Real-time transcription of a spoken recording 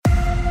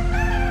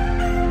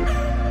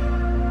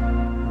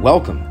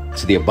Welcome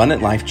to the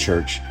Abundant Life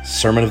Church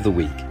Sermon of the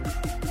Week.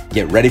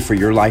 Get ready for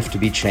your life to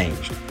be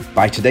changed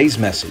by today's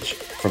message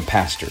from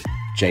Pastor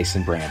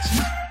Jason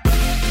Branson.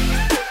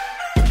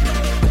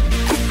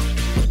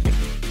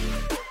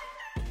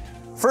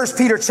 First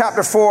Peter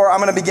chapter 4, I'm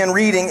going to begin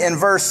reading in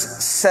verse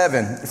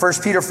 7. 1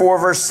 Peter 4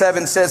 verse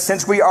 7 says,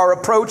 since we are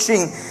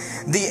approaching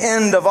the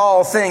end of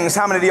all things.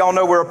 How many of y'all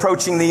know we're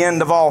approaching the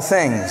end of all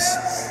things?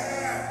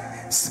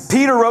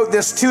 Peter wrote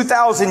this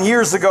 2,000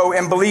 years ago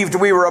and believed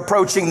we were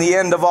approaching the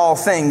end of all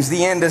things.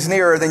 The end is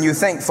nearer than you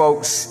think,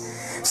 folks.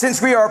 Since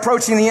we are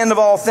approaching the end of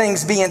all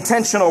things, be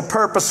intentional,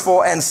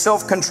 purposeful, and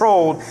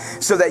self-controlled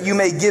so that you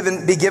may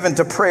be given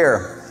to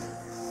prayer.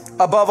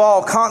 Above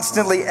all,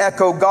 constantly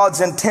echo God's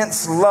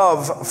intense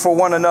love for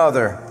one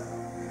another.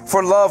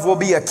 For love will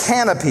be a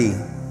canopy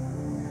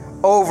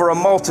over a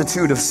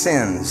multitude of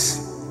sins.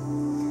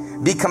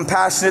 Be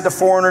compassionate to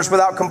foreigners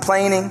without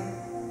complaining.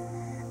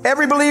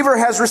 Every believer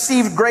has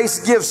received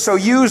grace gifts, so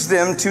use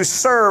them to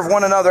serve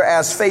one another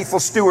as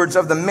faithful stewards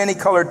of the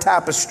many-colored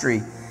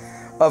tapestry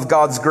of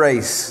God's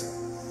grace.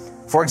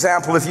 For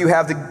example, if you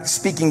have the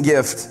speaking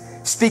gift,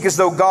 speak as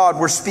though God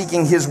were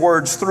speaking His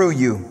words through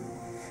you.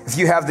 If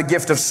you have the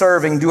gift of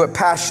serving, do it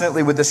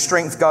passionately with the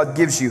strength God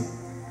gives you,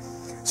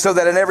 so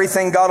that in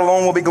everything God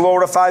alone will be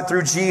glorified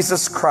through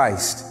Jesus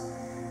Christ.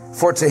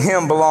 For to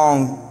Him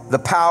belong the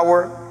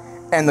power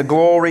and the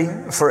glory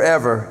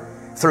forever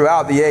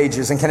throughout the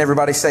ages. And can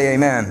everybody say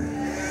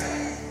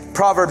amen?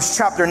 Proverbs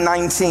chapter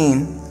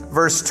 19,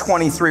 verse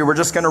 23. We're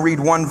just going to read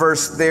one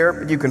verse there,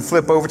 but you can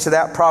flip over to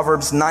that.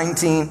 Proverbs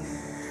 19,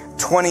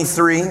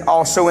 23,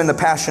 also in the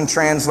Passion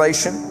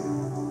Translation.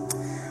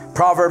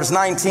 Proverbs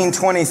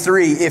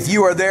 19:23. If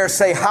you are there,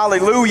 say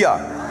hallelujah.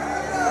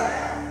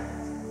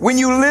 When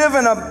you live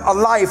in a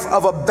life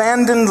of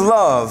abandoned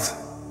love,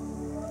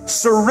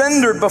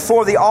 surrendered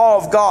before the awe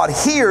of God,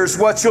 here's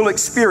what you'll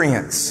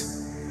experience: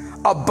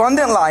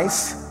 abundant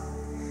life,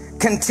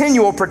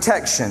 continual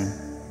protection,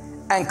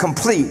 and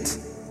complete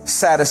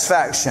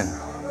satisfaction.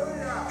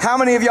 How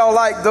many of y'all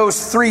like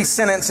those three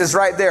sentences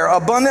right there?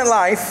 Abundant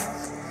life,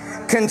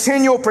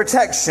 continual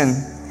protection,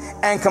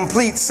 and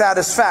complete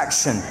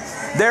satisfaction.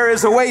 There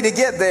is a way to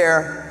get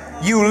there.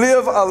 You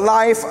live a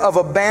life of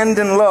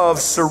abandoned love,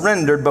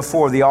 surrendered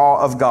before the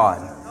awe of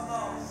God.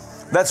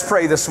 Let's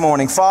pray this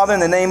morning. Father, in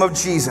the name of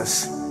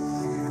Jesus,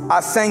 I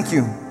thank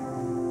you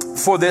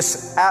for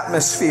this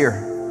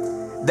atmosphere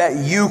that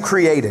you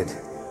created.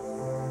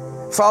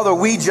 Father,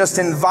 we just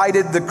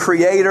invited the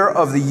creator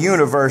of the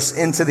universe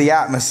into the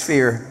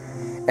atmosphere,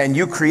 and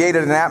you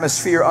created an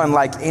atmosphere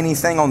unlike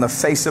anything on the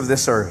face of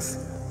this earth.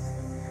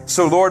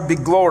 So Lord, be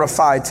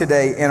glorified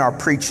today in our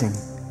preaching.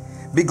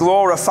 Be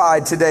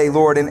glorified today,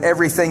 Lord, in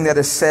everything that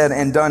is said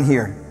and done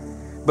here.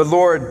 But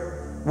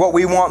Lord, what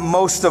we want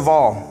most of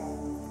all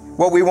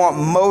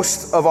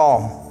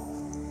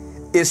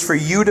is for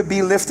you to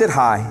be lifted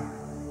high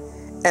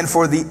and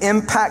for the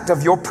impact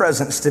of your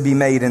presence to be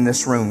made in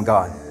this room,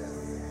 God.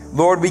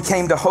 Lord, we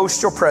came to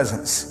host your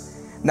presence.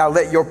 Now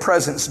let your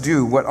presence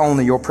do what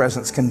only your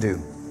presence can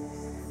do.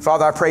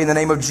 Father, I pray in the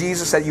name of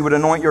Jesus that you would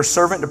anoint your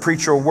servant to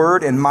preach your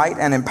word in might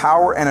and in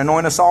power, and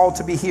anoint us all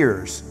to be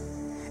hearers.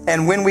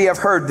 And when we have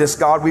heard this,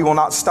 God, we will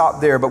not stop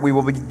there, but we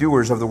will be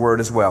doers of the word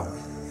as well.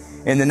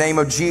 In the name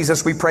of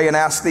Jesus, we pray and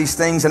ask these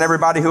things, and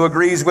everybody who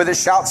agrees with it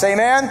shouts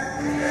amen.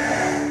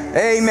 Amen.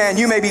 Amen.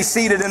 You may be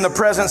seated in the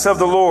presence of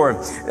the Lord.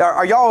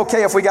 Are y'all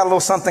okay if we got a little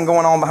something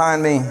going on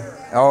behind me?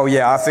 Oh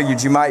yeah, I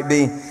figured you might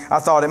be. I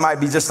thought it might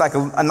be just like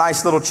a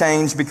nice little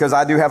change, because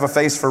I do have a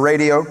face for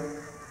radio.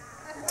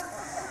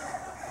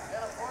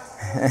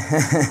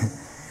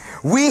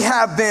 We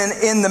have been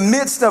in the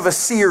midst of a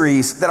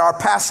series that our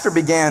pastor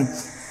began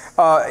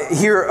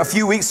here a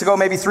few weeks ago,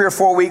 maybe 3 or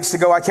 4 weeks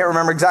ago. I can't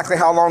remember exactly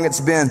how long it's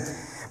been.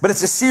 But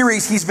it's a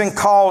series he's been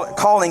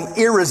calling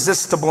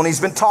Irresistible. And he's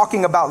been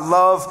talking about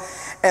love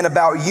and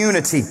about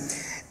unity.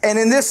 And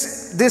in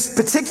this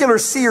particular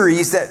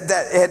series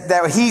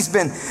that he's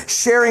been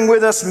sharing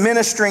with us,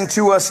 ministering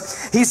to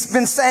us, he's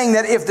been saying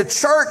that if the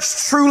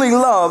church truly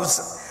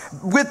loves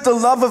with the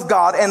love of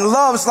God and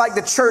loves like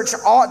the church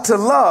ought to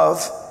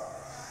love,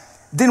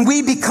 then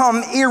we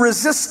become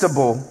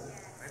irresistible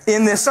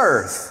in this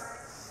earth.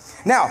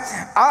 Now,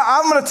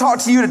 I'm going to talk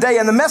to you today,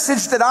 and the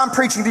message that I'm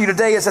preaching to you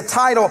today is I've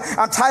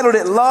titled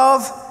it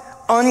Love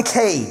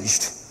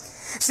Uncaged.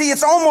 See,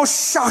 it's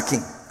almost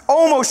shocking,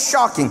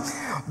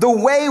 the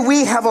way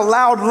we have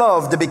allowed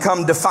love to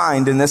become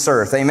defined in this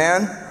earth.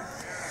 Amen?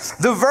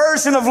 The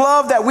version of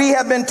love that we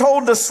have been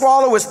told to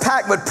swallow is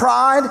packed with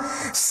pride,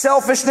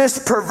 selfishness,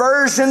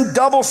 perversion,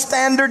 double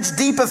standards,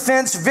 deep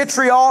offense,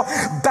 vitriol,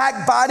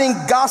 backbiting,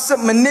 gossip,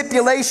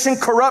 manipulation,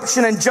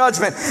 corruption, and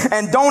judgment.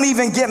 And don't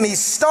even get me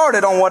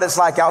started on what it's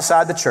like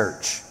outside the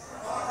church.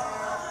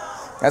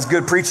 That's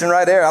good preaching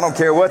right there. I don't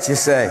care what you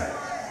say.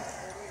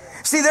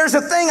 See, there's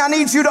a thing I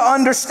need you to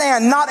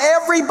understand. Not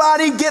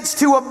everybody gets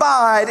to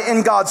abide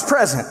in God's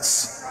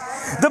presence.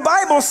 The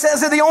Bible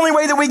says that the only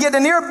way that we get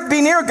to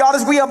be near God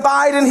is we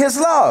abide in His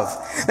love.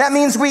 That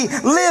means we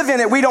live in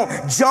it. We don't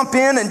jump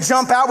in and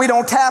jump out. We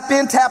don't tap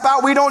in, tap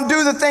out. We don't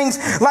do the things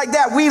like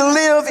that. We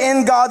live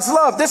in God's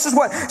love. This is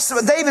what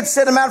David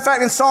said, as a matter of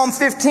fact, in Psalm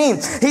 15.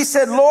 He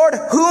said, Lord,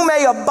 who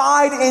may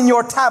abide in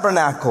your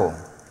tabernacle?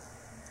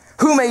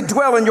 Who may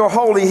dwell in your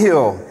holy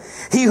hill?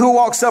 He who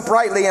walks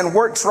uprightly and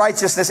works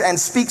righteousness and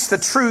speaks the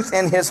truth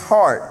in his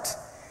heart.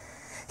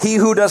 He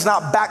who does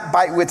not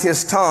backbite with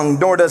his tongue,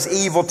 nor does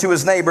evil to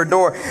his neighbor,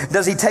 nor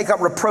does he take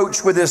up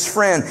reproach with his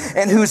friend,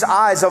 in whose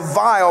eyes a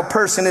vile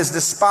person is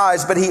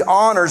despised, but he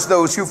honors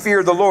those who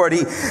fear the Lord.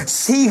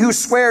 He who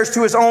swears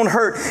to his own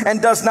hurt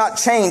and does not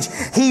change.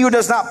 He who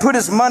does not put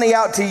his money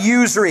out to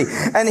usury,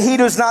 and he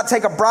does not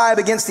take a bribe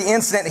against the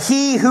innocent.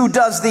 He who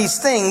does these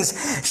things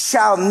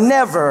shall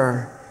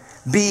never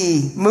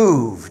be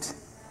moved.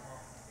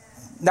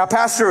 Now,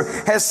 Pastor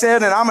has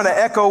said, and I'm going to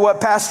echo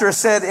what Pastor has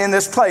said in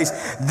this place,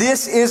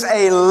 this is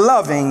a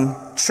loving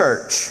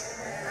church.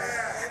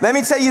 Let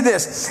me tell you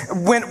this.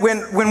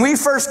 When we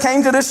first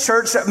came to this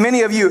church,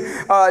 many of you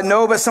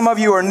know, but some of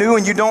you are new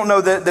and you don't know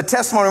the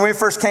testimony when we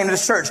first came to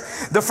this church.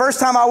 The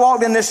first time I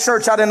walked in this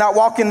church, I did not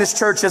walk in this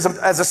church as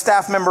a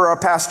staff member or a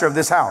pastor of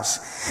this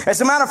house. As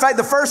a matter of fact,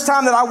 the first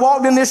time that I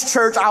walked in this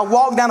church, I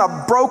walked in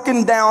a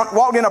broken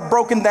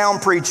down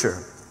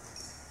preacher.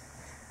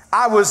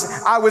 I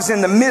was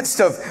in the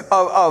midst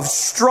of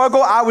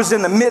struggle. I was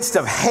in the midst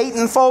of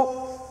hating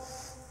folk.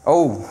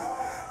 Oh,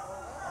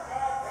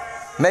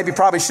 maybe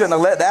probably shouldn't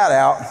have let that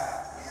out.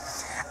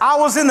 I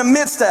was in the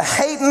midst of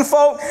hating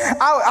folk.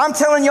 I'm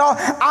telling y'all,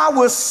 I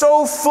was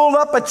so full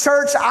up of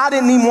church, I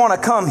didn't even want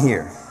to come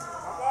here.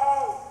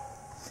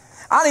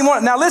 I didn't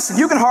want to. Now listen,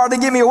 you can hardly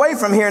get me away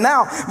from here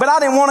now, but I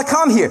didn't want to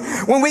come here.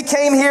 When we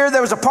came here, there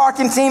was a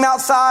parking team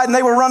outside and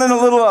they were running a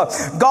little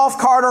golf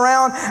cart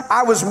around.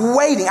 I was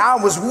waiting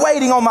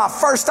on my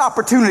first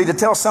opportunity to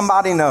tell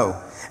somebody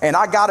no. And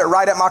I got it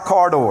right at my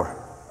car door.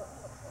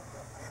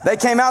 They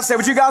came out and said,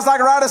 would you guys like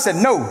a ride? I said,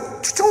 no.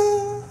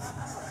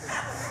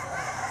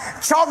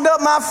 Chalked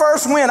up my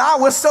first win. I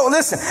was so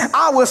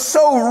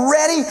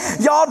ready,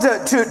 y'all,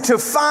 to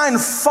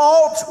find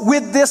fault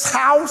with this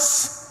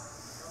house.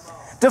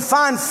 To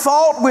find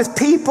fault with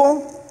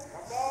people.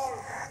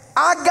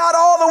 I got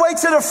all the way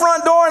to the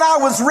front door and I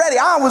was ready.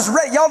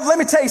 Y'all, let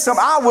me tell you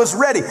something. I was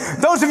ready.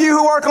 Those of you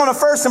who work on a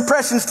first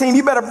impressions team,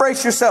 you better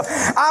brace yourself.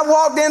 I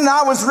walked in and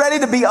I was ready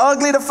to be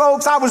ugly to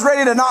folks. I was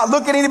ready to not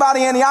look at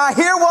anybody in the eye.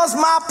 Here was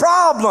my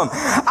problem.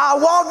 I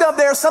walked up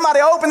there. Somebody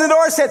opened the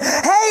door and said,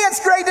 hey,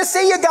 it's great to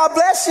see you. God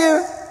bless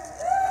you.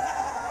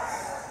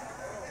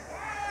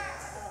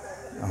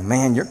 Oh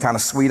man, you're kind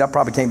of sweet. I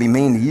probably can't be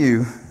mean to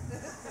you.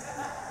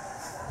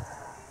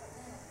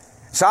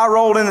 So I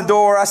rolled in the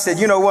door. I said,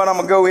 you know what, I'm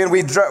going to go in. We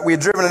had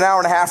driven an hour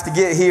and a half to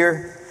get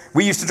here.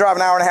 We used to drive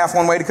an hour and a half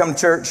one way to come to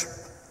church.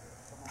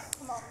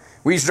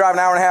 We used to drive an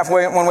hour and a half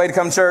one way to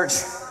come to church.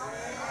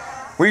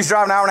 We used to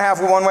drive an hour and a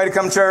half one way to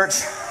come to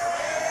church.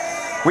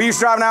 We used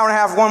to drive an hour and a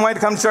half one way to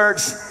come to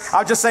church. I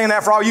was just saying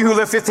that for all you who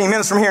live 15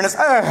 minutes from here. And it's,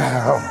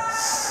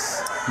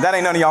 that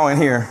ain't none of y'all in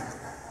here.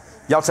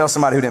 Y'all tell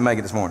somebody who didn't make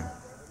it this morning.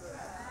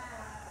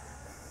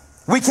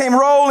 We came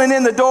rolling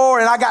in the door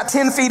and I got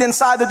 10 feet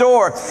inside the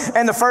door.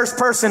 And the first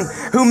person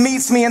who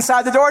meets me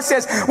inside the door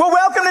says, well,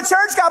 welcome to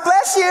church. God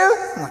bless you.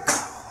 I'm like,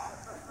 oh.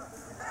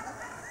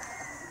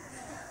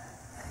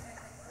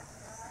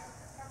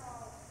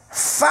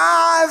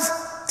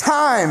 5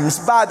 times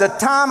by the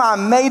time I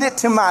made it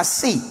to my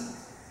seat,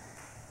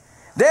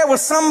 there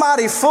was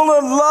somebody full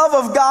of love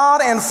of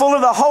God and full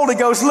of the Holy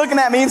Ghost looking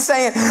at me and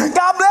saying,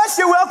 God bless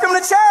you. Welcome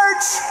to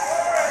church.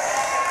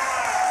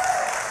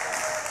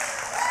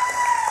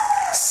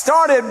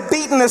 Started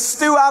beating the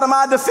stew out of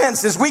my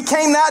defenses. We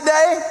came that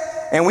day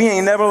and we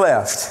ain't never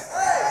left.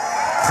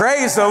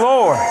 Praise the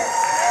Lord.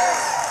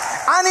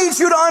 I need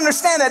you to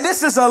understand that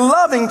this is a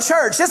loving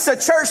church. It's a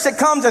church that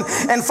comes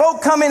and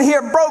folk come in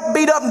here broke,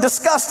 beat up, and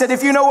disgusted,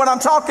 if you know what I'm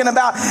talking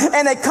about.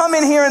 And they come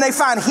in here and they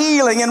find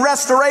healing and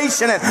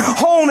restoration and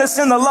wholeness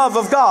in the love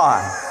of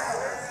God.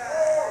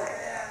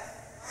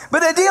 But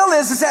the deal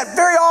is that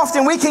very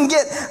often we can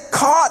get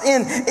caught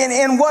in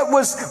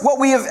what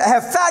we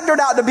have factored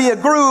out to be a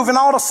groove, and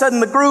all of a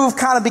sudden the groove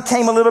kind of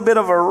became a little bit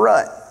of a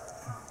rut.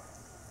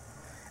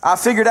 I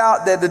figured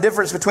out that the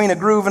difference between a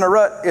groove and a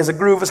rut is a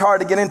groove is hard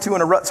to get into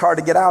and a rut's hard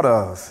to get out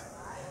of.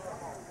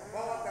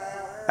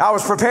 I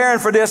was preparing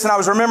for this and I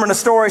was remembering a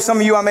story. Some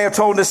of you, I may have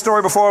told this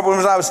story before, but when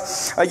I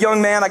was a young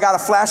man, I got a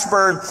flash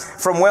burn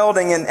from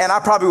welding, and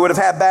I probably would have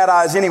had bad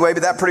eyes anyway,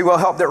 but that pretty well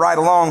helped it right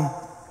along.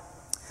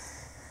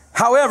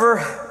 However,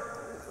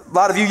 a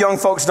lot of you young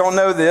folks don't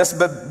know this,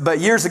 but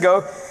years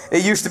ago,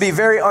 it used to be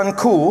very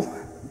uncool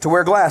to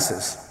wear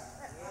glasses.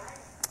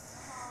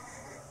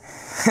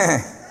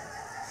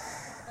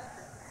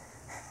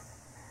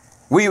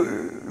 Well,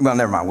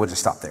 never mind. We'll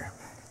just stop there.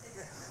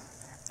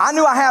 I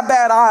knew I had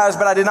bad eyes,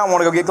 but I did not want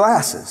to go get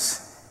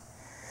glasses.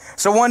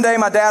 So one day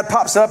my dad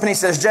pops up and he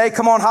says, Jay,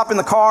 come on, hop in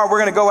the car. We're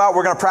going to go out.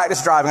 We're going to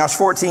practice driving. I was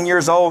 14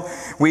 years old.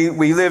 We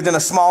lived in a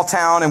small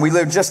town and we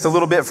lived just a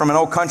little bit from an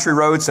old country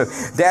road. So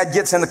Dad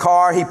gets in the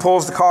car. He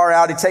pulls the car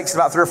out. He takes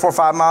about 3 or 4 or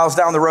 5 miles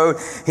down the road.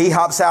 He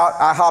hops out.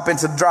 I hop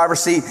into the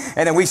driver's seat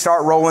and then we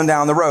start rolling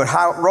down the road,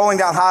 rolling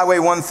down Highway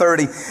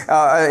 130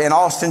 in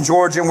Austin,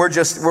 Georgia. And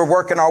we're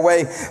working our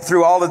way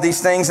through all of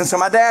these things. And so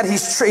my dad,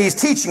 he's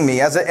teaching me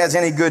as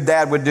any good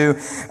dad would do,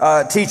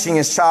 teaching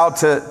his child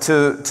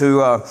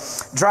to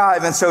drive.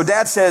 And so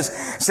Dad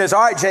says,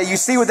 all right, Jay, you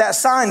see what that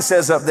sign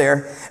says up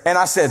there? And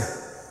I said,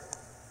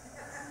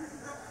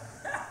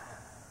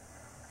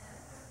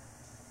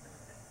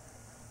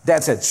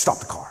 Dad said, stop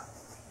the car.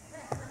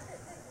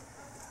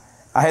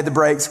 I had the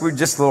brakes. We were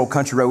just a little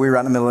country road. We were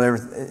right in the middle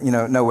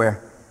of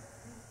nowhere.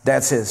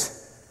 Dad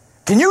says,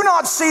 can you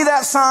not see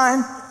that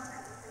sign?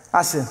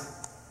 I said,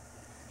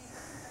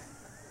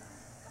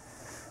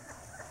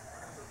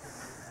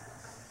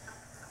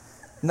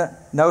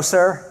 no,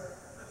 sir.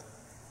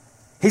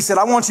 He said,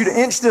 I want you to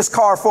inch this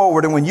car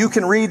forward, and when you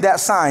can read that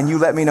sign, you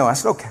let me know. I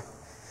said, okay.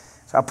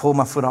 So I pulled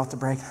my foot off the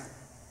brake.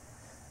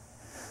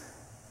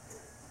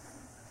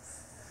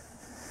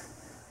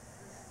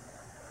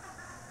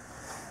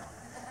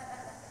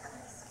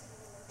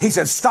 He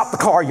said, stop the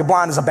car. You're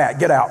blind as a bat.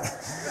 Get out.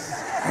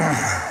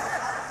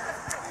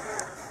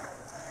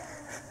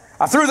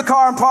 I threw the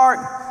car in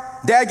park.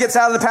 Dad gets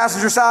out of the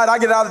passenger side. I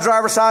get out of the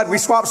driver's side. We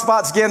swap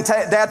spots again.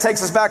 Dad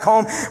takes us back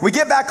home. We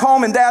get back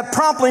home and Dad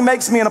promptly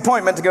makes me an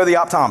appointment to go to the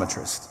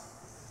optometrist.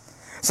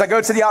 So I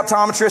go to the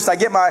optometrist. I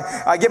get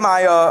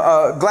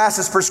my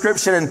glasses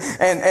prescription.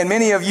 And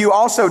many of you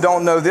also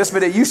don't know this,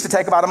 but it used to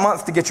take about a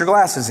month to get your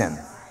glasses in.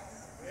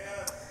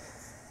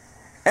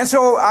 And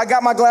so I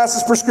got my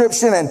glasses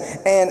prescription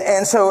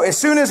and so as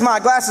soon as my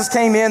glasses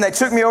came in, they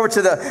took me over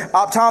to the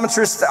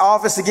optometrist's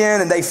office again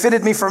and they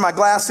fitted me for my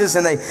glasses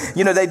and they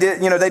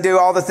do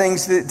all the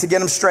things to get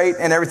them straight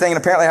and everything. And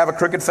apparently I have a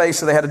crooked face,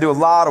 so they had to do a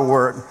lot of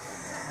work.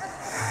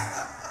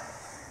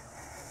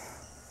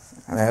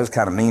 I mean, that was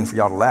kind of mean for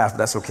y'all to laugh, but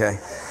that's okay.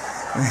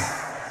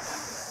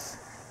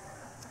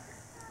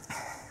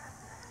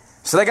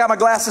 So they got my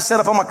glasses set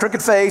up on my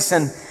crooked face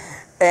and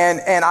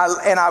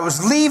I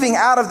was leaving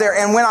out of there.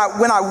 And when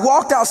I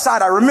walked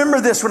outside, I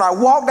remember this, when I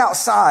walked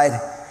outside,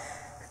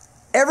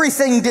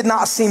 everything did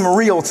not seem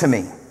real to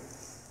me.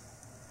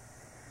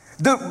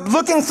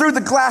 Looking through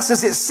the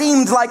glasses, it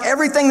seemed like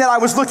everything that I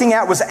was looking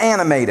at was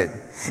animated.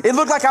 It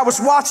looked like I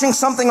was watching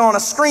something on a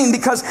screen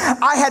because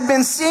I had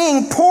been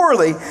seeing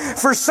poorly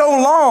for so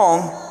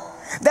long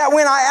that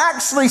when I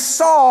actually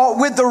saw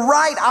with the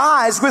right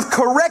eyes, with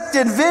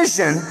corrected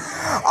vision,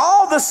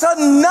 all of a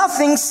sudden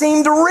nothing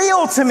seemed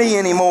real to me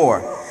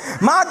anymore.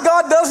 My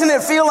God, doesn't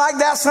it feel like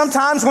that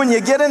sometimes when you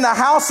get in the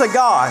house of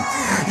God?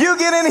 You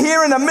get in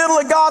here in the middle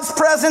of God's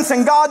presence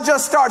and God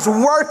just starts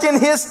working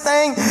His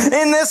thing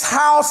in this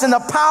house and the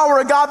power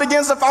of God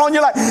begins to fall and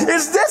you're like,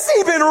 is this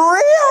even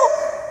real?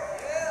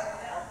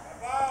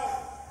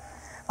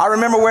 I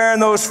remember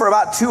wearing those for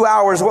about 2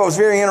 hours. What was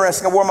very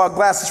interesting, I wore my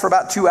glasses for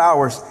about 2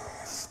 hours.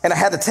 And I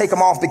had to take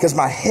them off because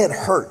my head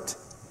hurt.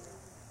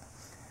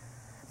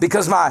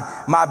 Because my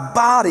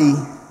body,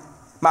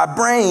 my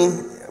brain,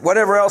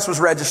 whatever else was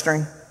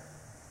registering,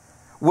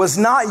 was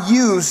not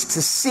used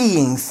to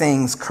seeing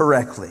things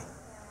correctly.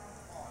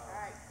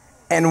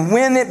 And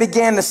when it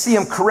began to see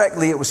them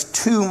correctly, it was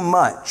too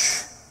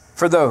much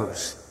for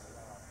those.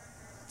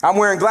 I'm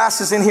wearing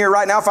glasses in here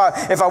right now.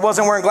 If I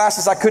wasn't wearing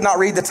glasses, I could not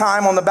read the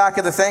time on the back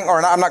of the thing.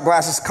 Or I'm not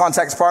glasses,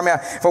 contacts, pardon me.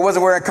 If I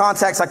wasn't wearing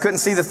contacts, I couldn't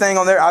see the thing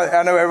on there.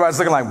 I know everybody's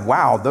looking like,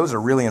 wow, those are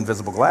really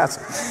invisible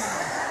glasses.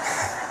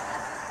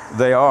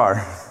 They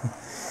are.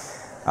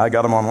 I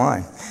got them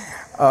online.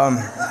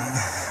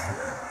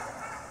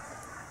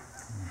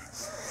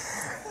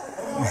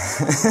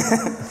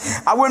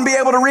 I wouldn't be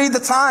able to read the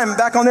time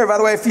back on there. By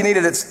the way, if you need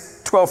it,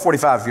 it's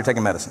 12:45 if you're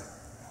taking medicine.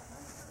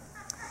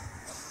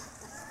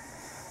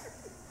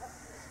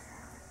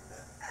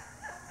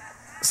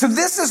 So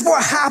this is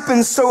what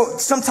happens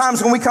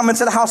sometimes when we come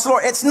into the house of the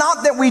Lord. It's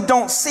not that we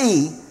don't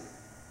see.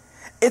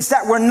 It's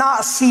that we're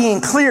not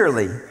seeing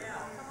clearly.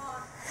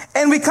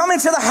 And we come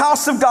into the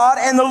house of God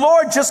and the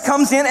Lord just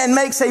comes in and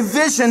makes a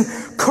vision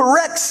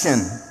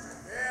correction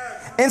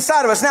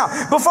inside of us. Now,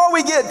 before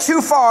we get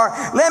too far,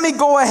 let me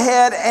go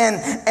ahead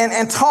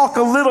and talk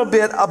a little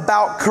bit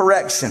about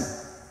correction.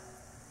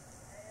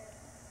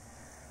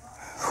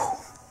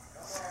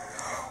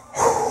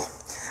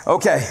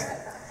 Okay.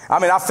 I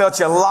mean, I felt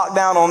you locked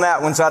down on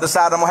that one, so I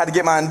decided I'm going to have to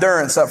get my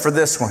endurance up for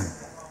this one.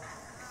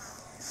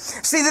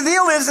 See, the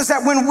deal is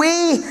that when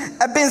we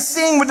have been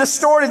seeing with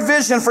distorted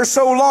vision for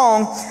so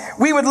long,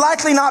 we would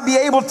likely not be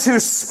able to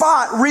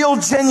spot real,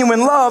 genuine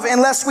love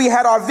unless we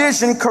had our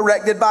vision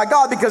corrected by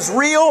God, because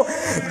real,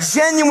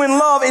 genuine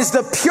love is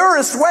the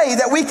purest way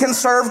that we can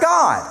serve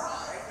God.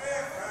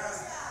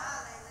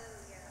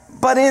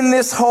 But in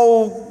this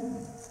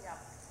whole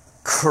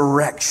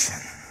correction,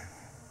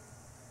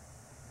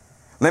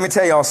 let me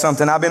tell y'all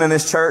something. I've been in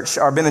this church,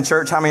 or been in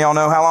church, how many of y'all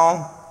know how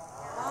long?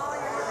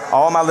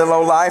 All my little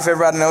old life,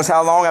 everybody knows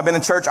how long I've been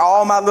in church.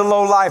 All my little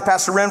old life,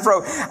 Pastor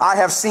Renfro, I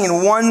have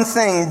seen one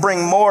thing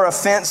bring more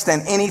offense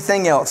than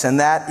anything else, and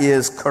that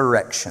is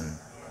correction.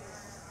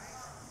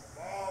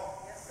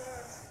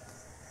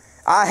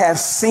 I have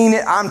seen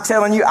it. I'm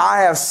telling you,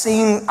 I have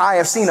seen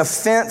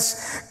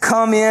offense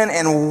come in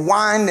and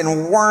wind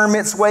and worm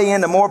its way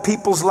into more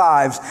people's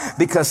lives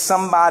because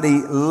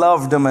somebody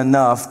loved them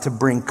enough to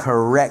bring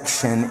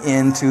correction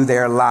into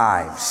their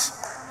lives.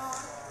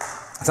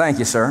 Thank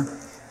you, sir.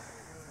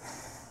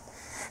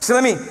 So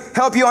let me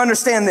help you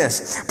understand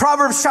this.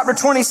 Proverbs chapter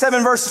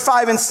 27, verses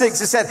 5 and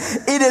 6, it said,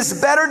 "It is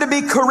better to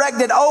be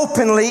corrected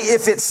openly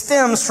if it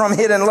stems from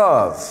hidden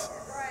love."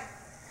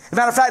 As a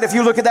matter of fact, if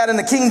you look at that in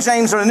the King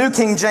James or the New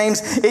King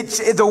James,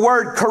 the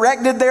word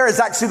corrected there is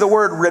actually the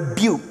word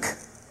rebuke.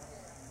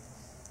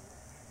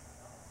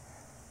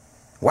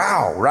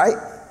 Wow, right?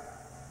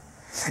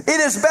 It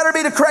is better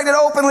to be corrected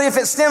openly if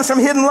it stems from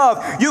hidden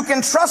love. You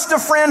can trust a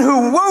friend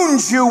who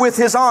wounds you with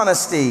his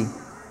honesty,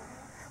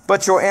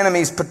 but your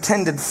enemy's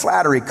pretended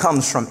flattery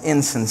comes from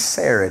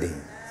insincerity.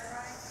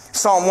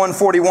 Psalm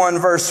 141,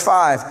 verse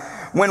 5.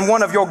 "When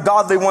one of your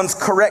godly ones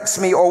corrects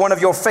me or one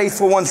of your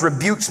faithful ones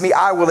rebukes me,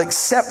 I will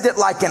accept it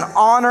like an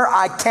honor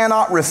I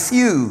cannot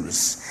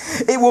refuse.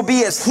 It will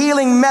be as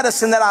healing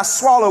medicine that I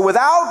swallow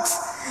without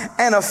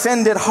an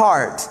offended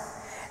heart.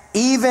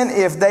 Even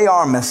if they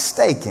are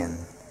mistaken,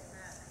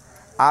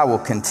 I will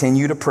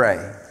continue to pray."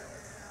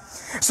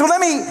 So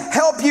let me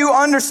help you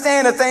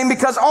understand a thing,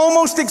 because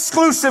almost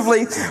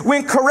exclusively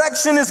when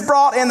correction is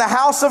brought in the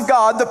house of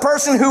God, the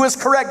person who is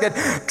corrected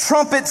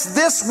trumpets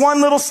this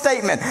one little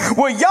statement: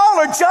 "Well, y'all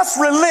are just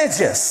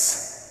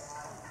religious."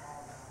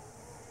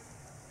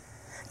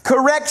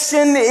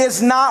 Correction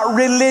is not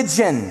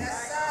religion.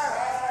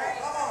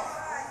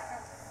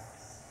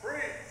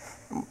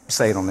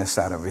 Say it on this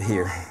side over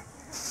here.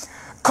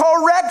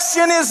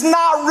 Correction is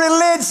not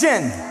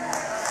religion.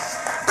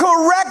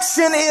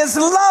 Correction is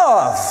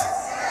love.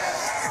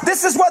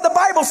 This is what the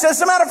Bible says.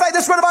 As a matter of fact,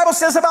 this is what the Bible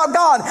says about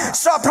God.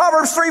 So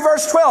Proverbs 3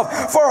 verse 12.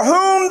 "For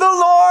whom the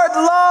Lord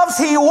loves,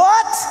 he"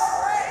 what?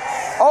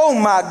 Oh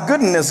my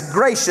goodness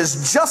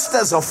gracious. "Just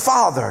as a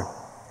father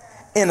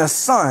in a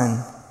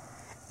son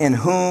in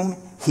whom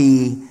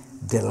he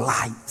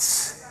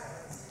delights."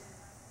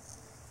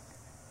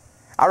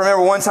 I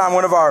remember one time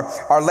one of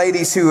our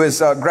ladies who has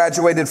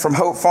graduated from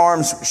Hope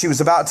Farms, she was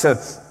about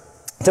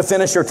to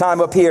finish her time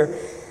up here.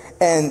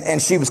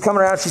 And she was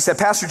coming around. She said,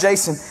 "Pastor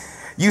Jason,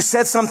 you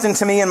said something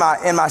to me in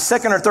my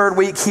second or third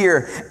week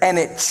here, and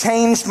it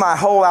changed my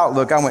whole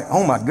outlook." I went,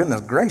 "Oh my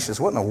goodness gracious,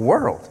 what in the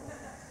world?"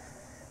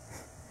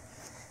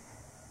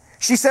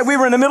 She said, "We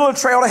were in the middle of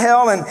the trail to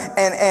hell,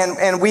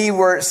 and we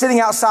were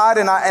sitting outside,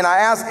 and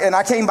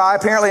I came by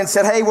apparently and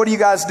said, 'Hey, what are you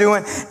guys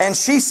doing?' And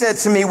she said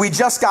to me, 'We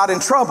just got in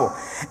trouble.'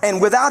 And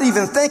without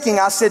even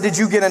thinking, I said, 'Did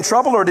you get in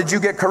trouble or did you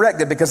get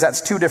corrected?' Because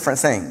that's two different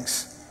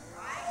things."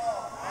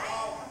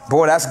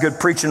 Boy, that's good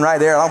preaching right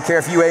there. I don't care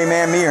if you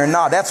amen me or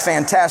not. That's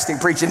fantastic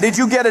preaching. Did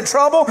you get in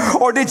trouble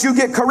or did you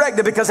get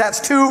corrected? Because that's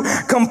two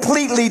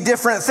completely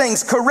different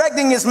things.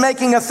 Correcting is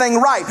making a thing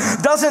right.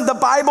 Doesn't the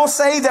Bible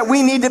say that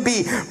we need to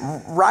be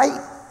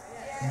right?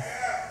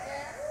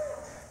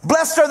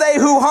 Blessed are they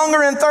who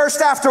hunger and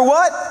thirst after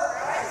what?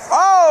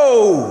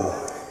 Oh!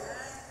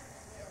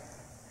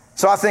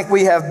 So I think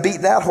we have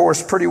beat that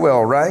horse pretty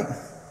well, right?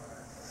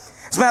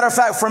 As a matter of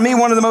fact, for me,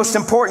 one of the most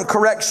important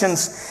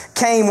corrections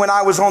came when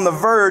I was on the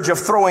verge of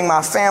throwing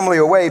my family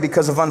away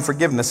because of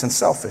unforgiveness and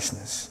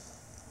selfishness.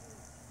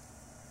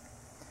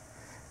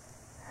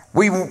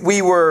 We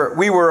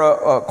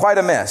were quite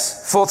a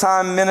mess.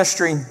 Full-time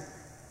ministry,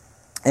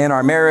 and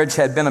our marriage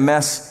had been a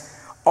mess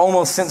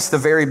almost since the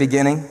very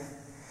beginning.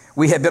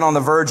 We had been on the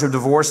verge of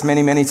divorce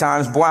many, many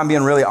times. Boy, I'm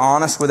being really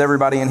honest with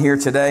everybody in here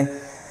today.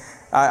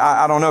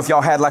 I don't know if y'all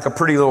had like a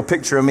pretty little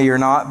picture of me or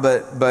not,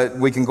 but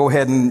we can go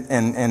ahead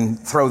and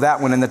throw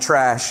that one in the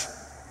trash.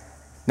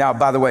 Now,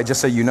 by the way,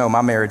 just so you know,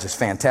 my marriage is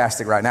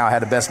fantastic right now. I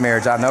had the best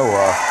marriage I know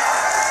of.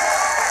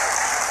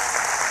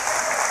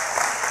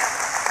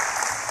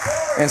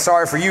 And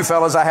sorry for you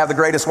fellas, I have the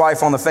greatest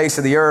wife on the face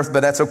of the earth, but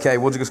that's okay.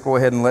 We'll just go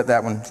ahead and let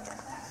that one.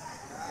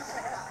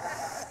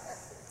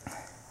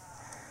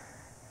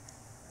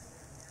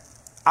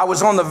 I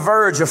was on the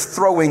verge of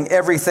throwing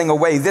everything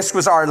away. This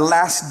was our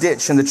last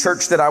ditch, and the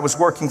church that I was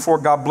working for,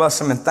 God bless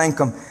them and thank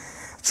them,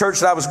 the church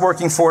that I was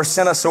working for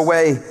sent us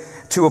away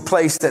to a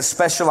place that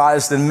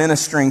specialized in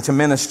ministering to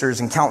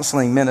ministers and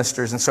counseling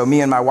ministers. And so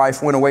me and my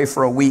wife went away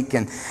for a week,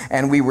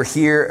 and we were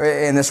here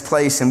in this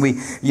place, and we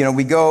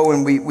go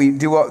and we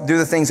do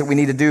the things that we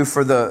need to do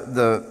for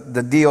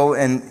the deal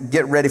and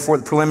get ready for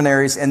the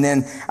preliminaries. And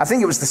then I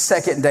think it was the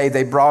second day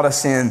they brought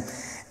us in,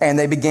 And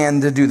they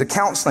began to do the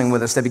counseling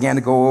with us. They began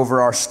to go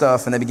over our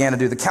stuff, and they began to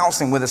do the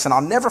counseling with us. And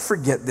I'll never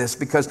forget this,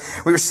 because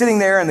we were sitting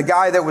there, and the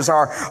guy that was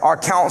our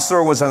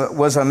counselor was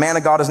a man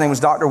of God. His name was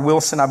Dr.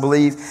 Wilson, I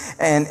believe.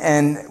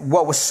 And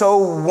what was so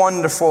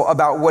wonderful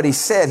about what he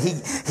said,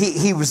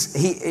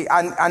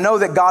 I know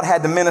that God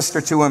had to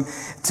minister to him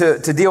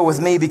to deal with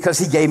me, because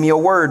he gave me a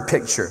word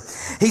picture.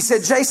 He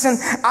said, Jason,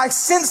 I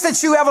sense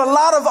that you have a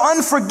lot of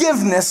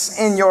unforgiveness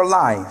in your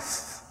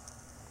life.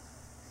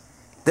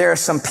 There are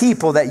some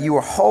people that you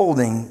are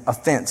holding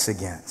offense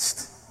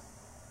against.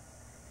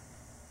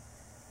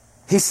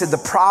 He said, the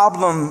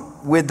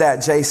problem with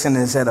that, Jason,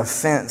 is that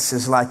offense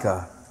is like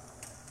a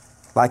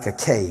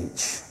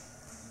cage.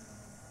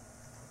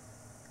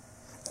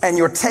 And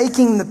you're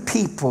taking the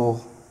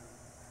people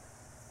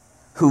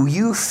who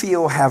you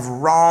feel have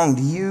wronged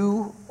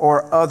you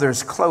or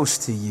others close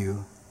to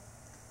you,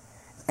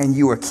 and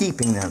you are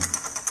keeping them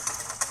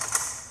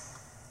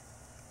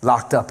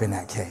locked up in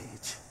that cage.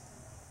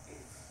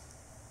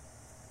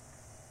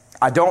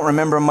 I don't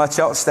remember much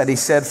else that he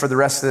said for the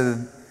rest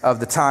of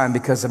the time,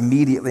 because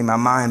immediately my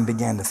mind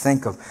began to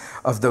think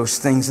of those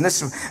things. And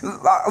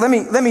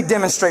let me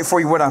demonstrate for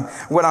you what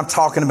I'm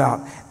talking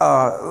about.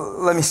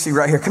 Let me see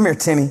right here. Come here,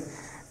 Timmy.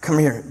 Come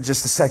here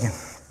just a second.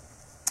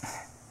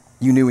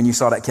 You knew when you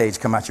saw that cage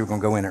come out you were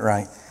going to go in it,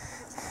 right?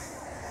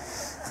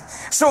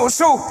 So let's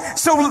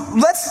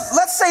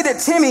say that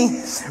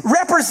Timmy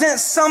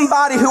represents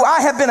somebody who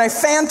I have been a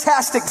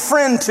fantastic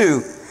friend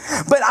to.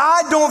 But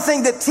I don't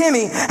think that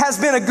Timmy has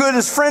been a good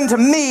as friend to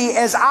me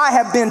as I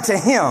have been to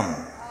him.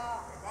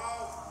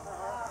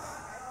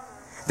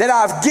 That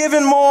I've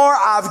given more,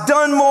 I've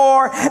done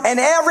more, and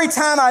every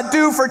time I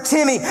do for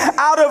Timmy,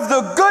 out of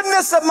the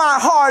goodness of my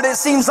heart, it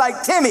seems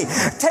like Timmy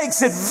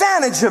takes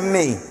advantage of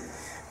me.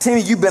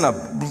 Timmy, you've been a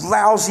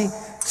lousy,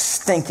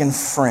 stinking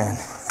friend.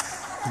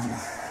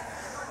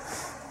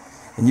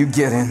 And you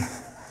get in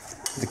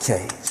the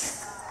cage.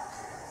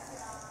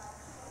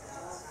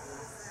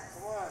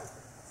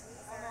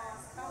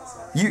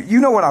 You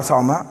know what I'm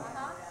talking about.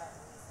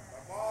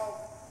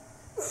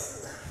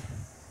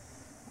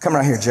 Come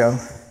right here, Joe.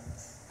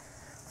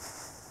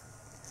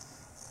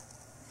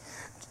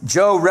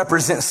 Joe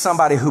represents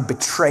somebody who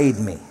betrayed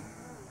me.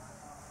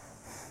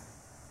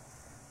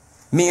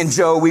 Me and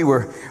Joe, we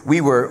were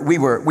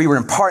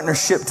in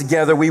partnership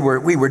together. We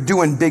were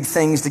doing big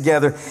things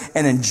together.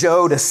 And then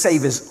Joe, to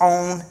save his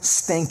own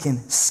stinking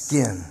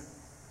skin,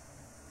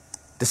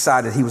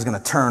 decided he was going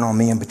to turn on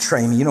me and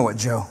betray me. You know what,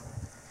 Joe?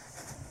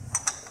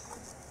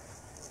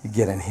 You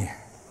get in here.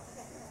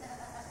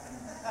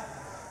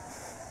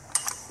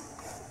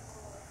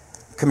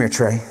 Come here,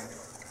 Trey.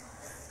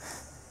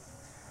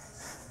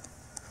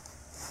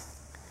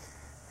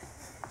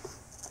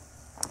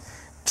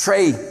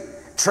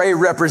 Trey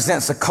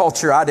represents a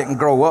culture I didn't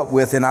grow up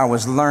with and I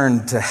was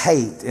learned to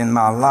hate in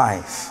my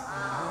life.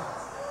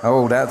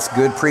 Oh, that's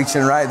good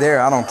preaching right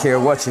there. I don't care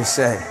what you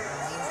say.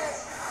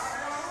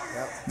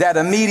 That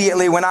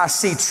immediately when I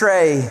see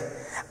Trey,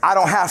 I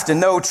don't have to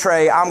know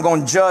Trey. I'm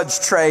going to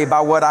judge Trey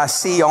by what I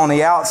see on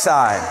the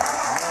outside.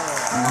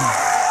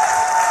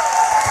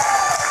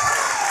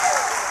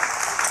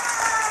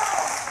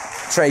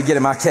 Trey, get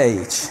in my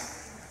cage.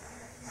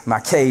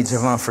 My cage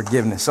of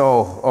unforgiveness.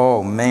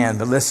 Oh man.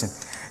 But listen,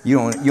 you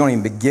don't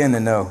even begin to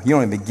know. You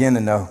don't even begin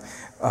to know.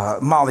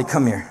 Molly,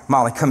 come here.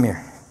 Molly, come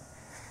here.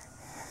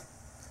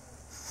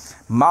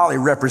 Molly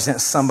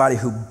represents somebody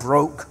who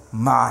broke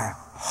my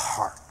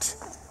heart.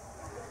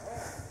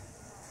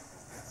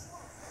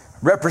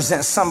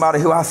 Represents somebody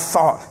who I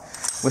thought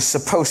was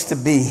supposed to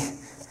be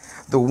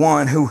the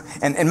one who,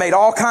 and made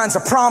all kinds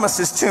of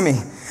promises to me.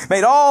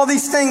 Made all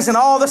these things, and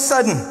all of a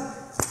sudden,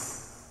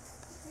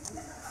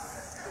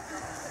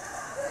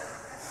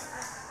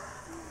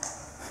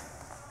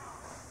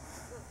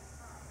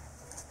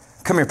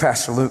 come here,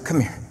 Pastor Luke, come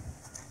here.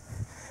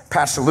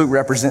 Pastor Luke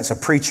represents a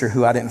preacher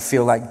who I didn't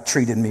feel like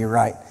treated me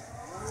right.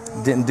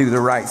 Didn't do the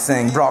right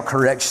thing, brought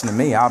correction to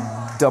me. I'll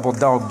double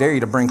dog dare you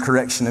to bring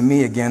correction to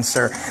me again,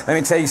 sir. Let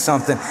me tell you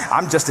something.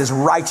 I'm just as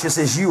righteous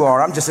as you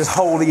are. I'm just as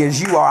holy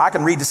as you are. I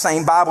can read the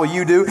same Bible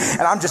you do,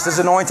 and I'm just as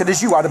anointed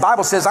as you are. The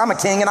Bible says I'm a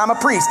king and I'm a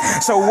priest.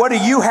 So what do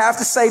you have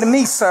to say to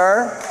me,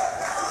 sir?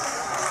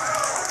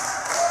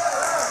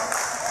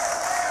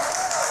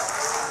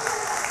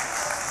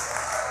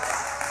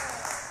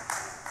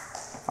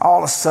 All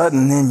of a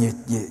sudden, then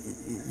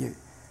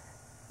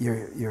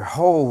your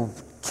whole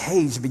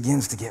cage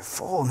begins to get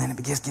full, and then it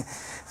begins to get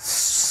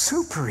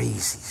super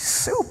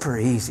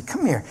easy.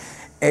 Come here,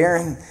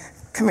 Aaron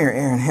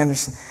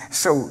Henderson.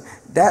 So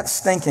that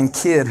stinking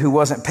kid who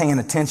wasn't paying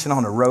attention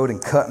on the road and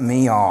cut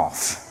me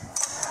off.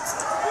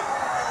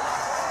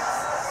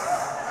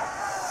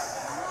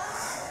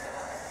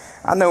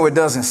 I know it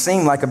doesn't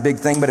seem like a big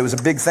thing, but it was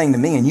a big thing to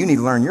me, and you need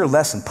to learn your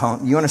lesson,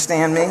 punk. You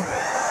understand me?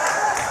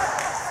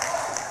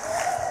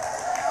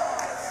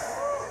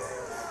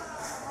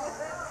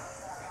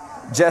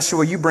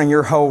 Joshua, you bring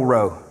your whole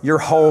row. Your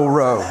whole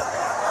row.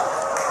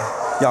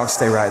 Y'all can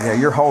stay right there.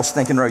 Your whole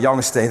stinking row. Y'all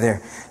can stay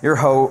there. Your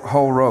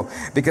whole row.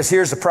 Because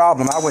here's the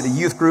problem. I went to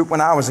youth group when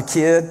I was a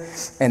kid,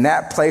 and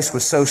that place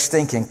was so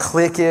stinking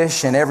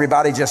cliquish, and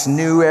everybody just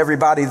knew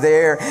everybody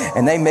there,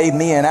 and they made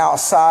me an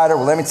outsider.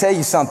 Well, let me tell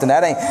you something.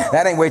 That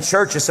ain't where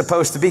church is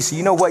supposed to be. So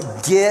you know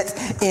what? Get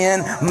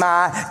in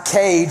my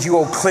cage, you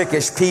old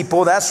cliquish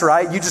people. That's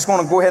right. You just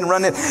want to go ahead and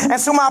run it. And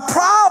so my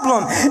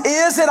problem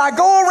is that I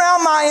go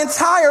around my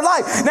entire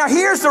life. Now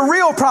here's the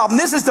real problem.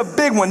 This is the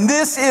big one.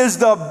 This is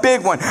the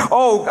big one.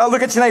 Oh,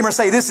 look at your neighbor and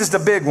say, this is the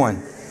big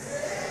one.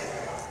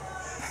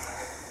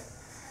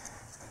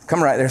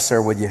 Come right there,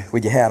 sir, with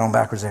your hat on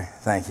backwards there.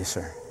 Thank you,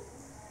 sir.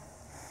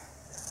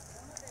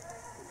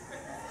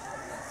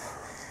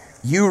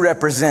 You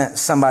represent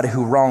somebody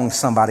who wronged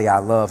somebody I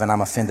love, and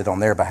I'm offended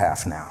on their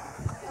behalf now.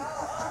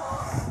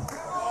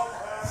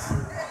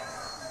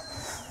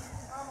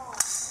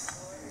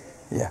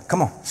 Yeah,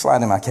 come on,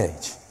 slide in my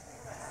cage.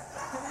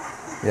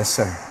 Yes,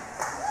 sir.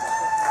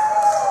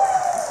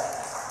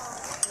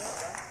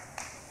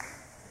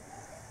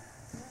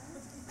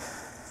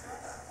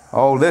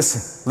 Oh,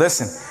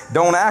 listen.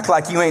 Don't act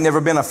like you ain't never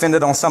been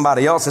offended on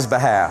somebody else's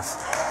behalf.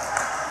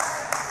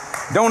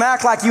 Don't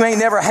act like you ain't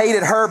never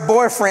hated her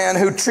boyfriend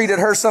who treated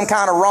her some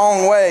kind of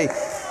wrong way.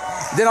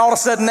 Then all of a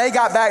sudden they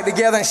got back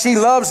together and she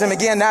loves him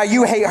again. Now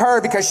you hate her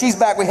because she's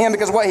back with him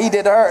because of what he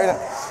did to her.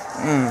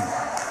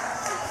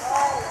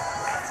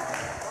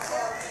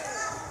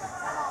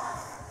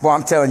 Well,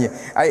 I'm telling you,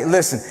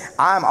 listen,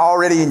 I'm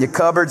already in your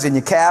cupboards, in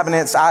your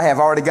cabinets. I have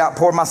already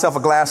poured myself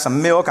a glass of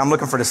milk. I'm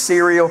looking for the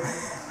cereal.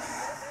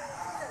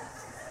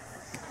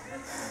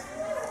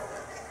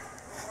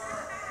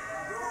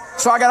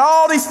 So I got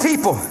all these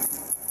people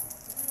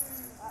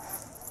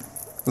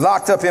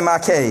locked up in my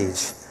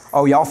cage.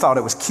 Oh, y'all thought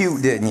it was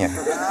cute, didn't you?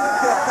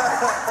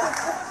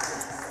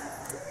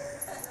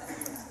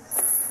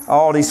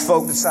 All these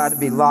folk decide to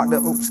be locked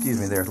up. Oops, excuse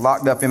me, they're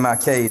locked up in my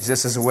cage.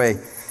 This is the way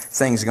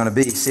things are going to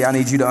be. See, I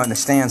need you to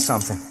understand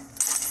something.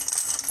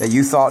 That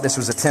you thought this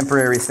was a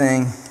temporary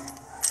thing.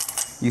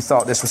 You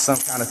thought this was some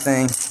kind of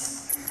thing.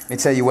 Let me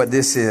tell you what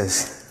this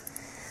is.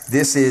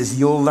 This is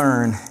you'll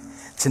learn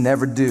to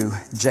never do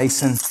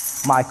Jason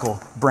Michael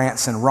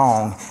Branson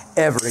wrong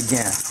ever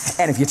again.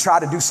 And if you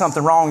try to do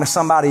something wrong to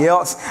somebody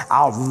else,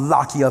 I'll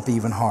lock you up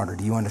even harder.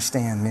 Do you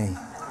understand me?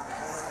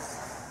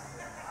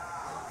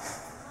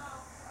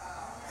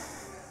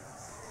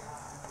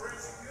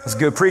 That's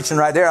good preaching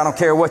right there. I don't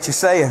care what you're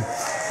saying.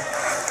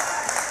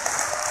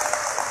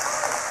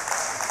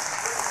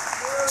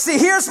 See,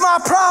 here's my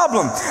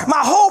problem.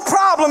 My whole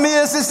problem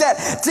is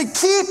that to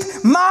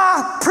keep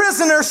my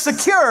prisoner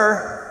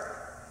secure,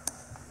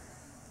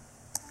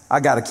 I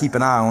got to keep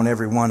an eye on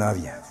every one of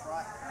you.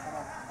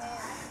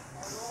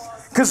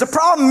 Because the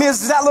problem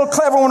is that little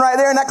clever one right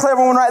there and that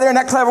clever one right there and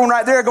that clever one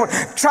right there are going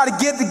to try to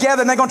get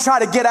together and they're going to try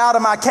to get out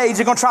of my cage.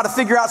 They're going to try to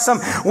figure out some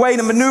way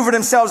to maneuver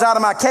themselves out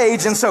of my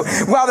cage. And so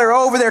while they're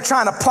over there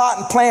trying to plot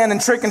and plan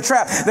and trick and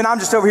trap, then I'm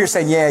just over here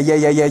saying, yeah.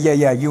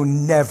 You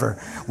never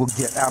will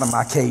get out of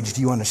my cage. Do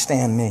you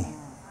understand me?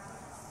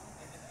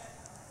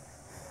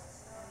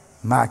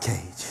 My cage.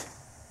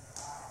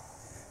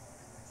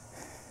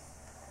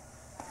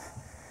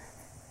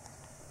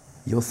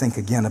 You'll think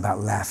again about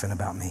laughing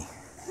about me.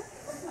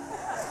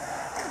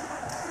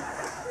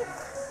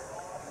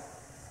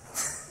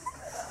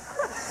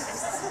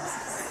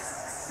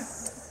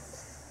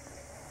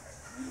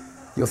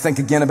 You'll think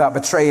again about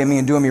betraying me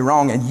and doing me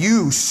wrong, and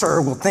you,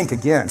 sir, will think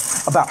again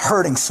about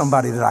hurting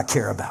somebody that I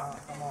care about.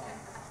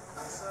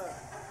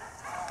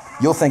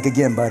 You'll think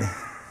again, buddy.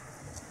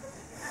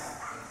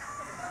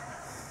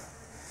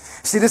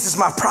 See, this is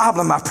my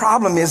problem. My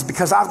problem is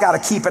because I've got to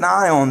keep an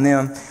eye on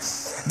them.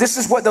 This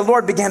is what the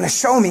Lord began to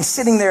show me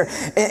sitting there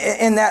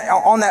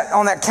on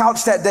that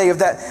couch that day of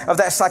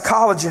that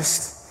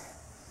psychologist.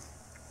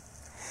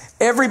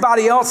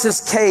 Everybody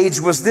else's cage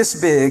was this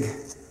big,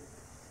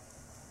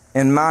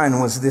 and mine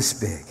was this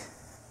big.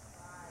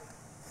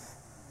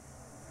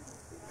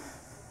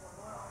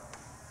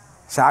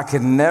 So I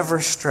could never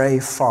stray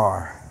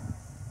far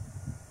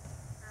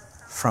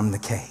from the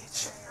cage.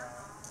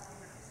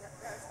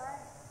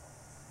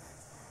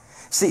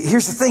 See,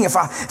 here's the thing. If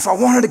I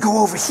wanted to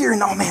go over here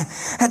and, oh man,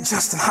 that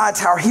Justin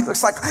Hightower, he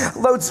looks like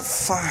loads of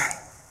fun.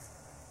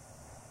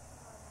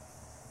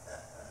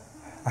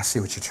 I see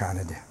what you're trying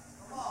to do.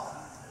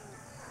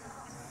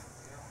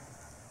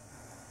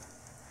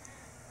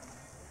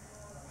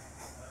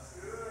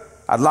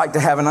 I'd like to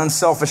have an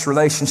unselfish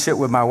relationship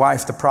with my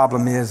wife. The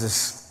problem is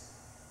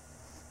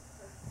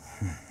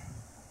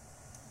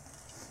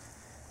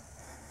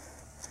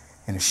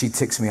and if she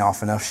ticks me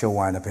off enough, she'll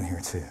wind up in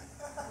here too.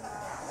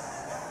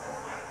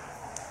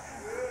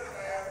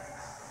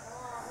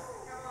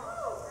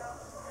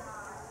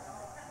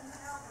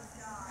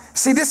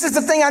 See, this is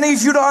the thing I need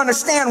you to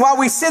understand. While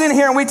we sit in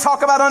here and we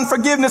talk about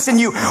unforgiveness and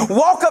you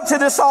walk up to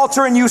this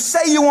altar and you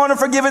say you want to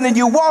forgive and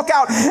you walk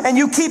out and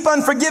you keep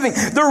unforgiving.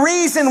 The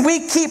reason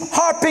we keep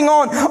harping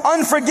on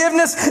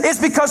unforgiveness is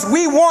because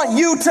we want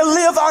you to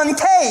live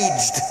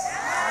uncaged.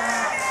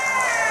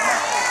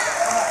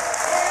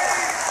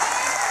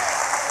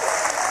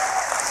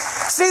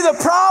 See, the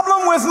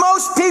problem with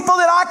most people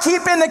that I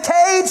keep in the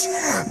cage,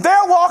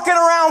 they're walking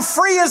around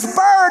free as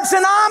birds,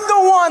 and I'm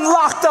the one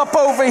locked up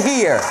over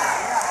here.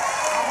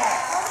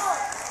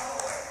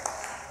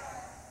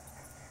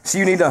 So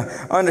you need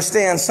to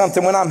understand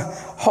something. When I'm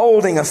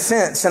holding a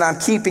fence and I'm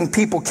keeping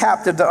people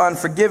captive to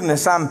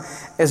unforgiveness, I'm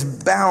as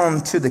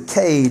bound to the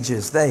cage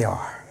as they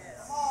are.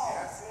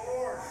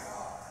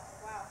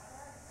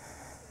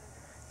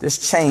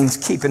 This chain's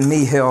keeping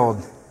me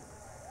held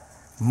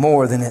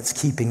more than it's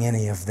keeping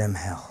any of them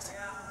held.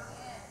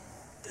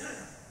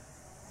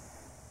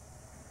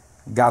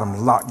 Got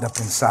them locked up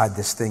inside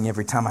this thing.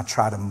 Every time I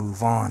try to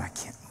move on, I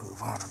can't move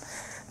on.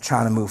 I'm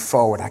trying to move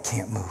forward, I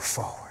can't move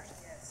forward.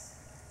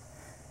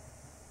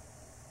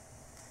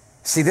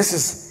 See, this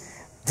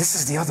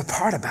is the other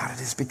part about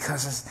it, is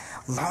because as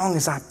long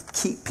as I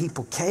keep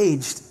people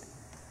caged,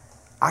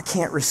 I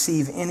can't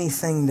receive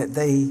anything that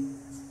they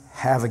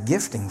have a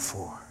gifting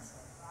for.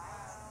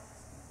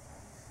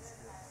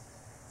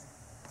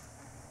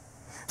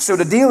 So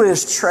the deal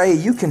is, Trey,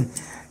 you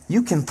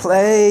can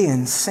play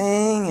and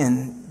sing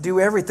and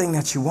do everything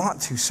that you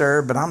want to,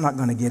 sir, but I'm not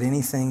going to get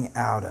anything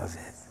out of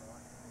it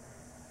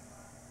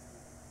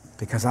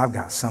because I've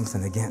got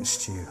something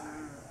against you.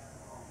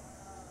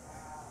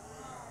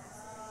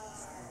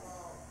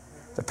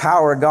 The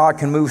power of God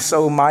can move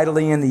so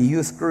mightily in the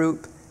youth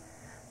group.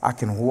 I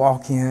can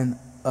walk in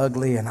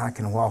ugly and I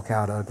can walk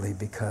out ugly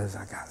because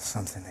I got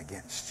something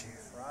against you.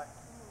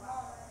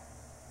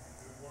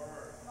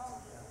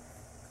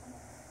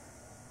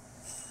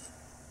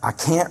 I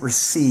can't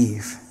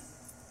receive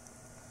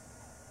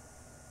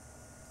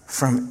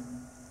from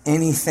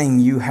anything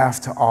you have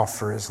to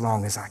offer as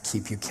long as I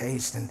keep you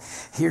caged. And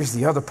here's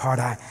the other part.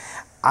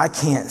 I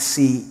can't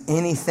see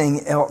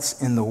anything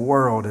else in the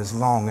world as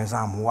long as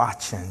I'm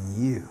watching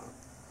you.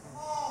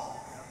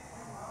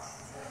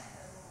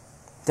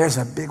 There's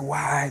a big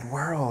wide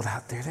world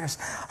out there. There's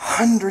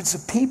hundreds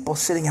of people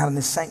sitting out in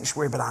this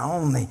sanctuary, but I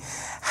only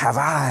have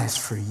eyes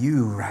for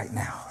you right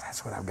now.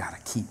 That's what I've got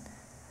to keep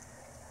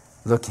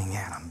looking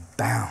at. I'm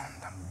bound.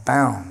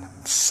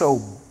 I'm so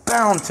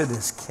bound to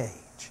this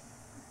cage.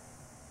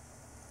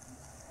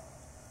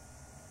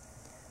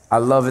 I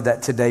love it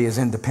that today is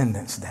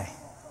Independence Day.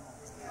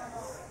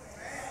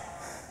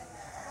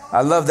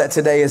 I love that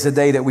today is a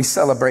day that we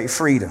celebrate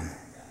freedom.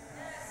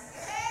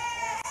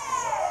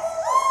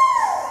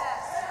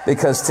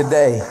 Because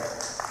today,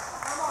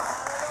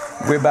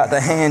 we're about to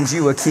hand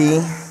you a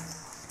key.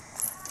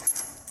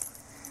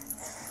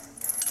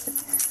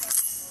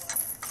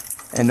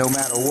 And no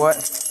matter what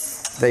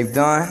they've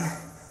done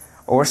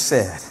or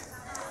said,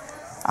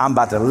 I'm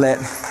about to let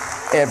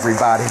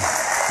everybody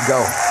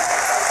go.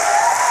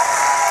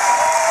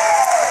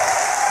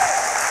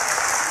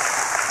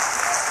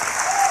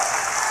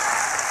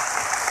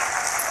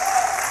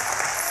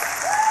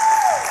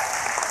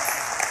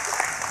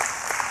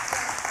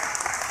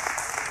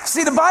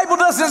 See, the Bible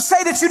doesn't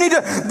say that you need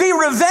to be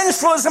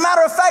revengeful. As a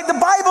matter of fact, the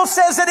Bible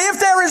says that if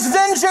there is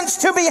vengeance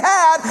to be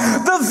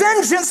had, the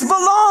vengeance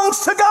belongs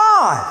to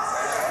God.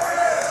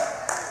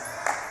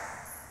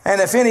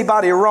 And if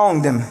anybody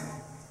wronged him,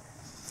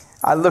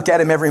 I look at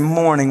him every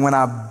morning when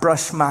I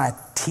brush my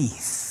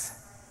teeth.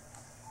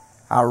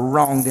 I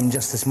wronged him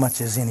just as much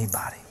as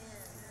anybody.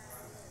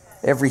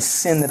 Every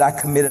sin that I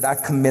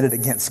committed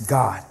against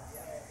God.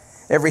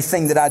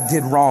 Everything that I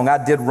did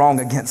wrong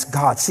against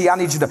God. See, I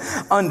need you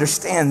to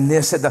understand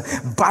this, that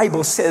the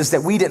Bible says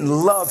that we didn't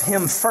love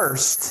him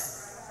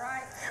first.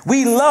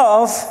 We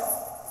love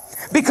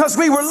because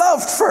we were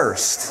loved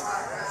first.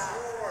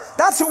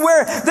 That's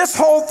where this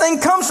whole thing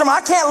comes from.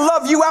 I can't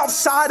love you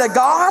outside of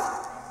God.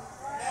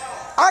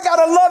 I got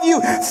to love you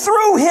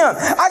through him.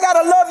 I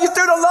got to love you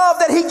through the love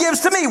that he gives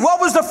to me. What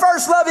was the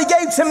first love he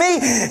gave to me?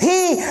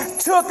 He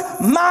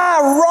took my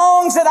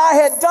wrongs that I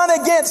had done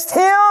against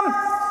him.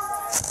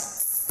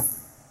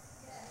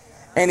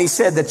 And he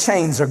said, the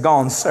chains are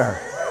gone, sir.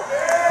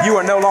 You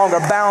are no longer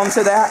bound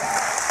to that.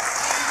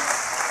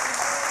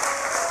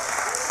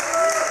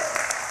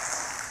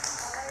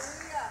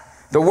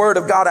 The Word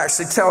of God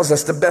actually tells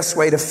us the best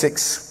way to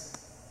fix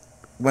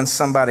when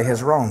somebody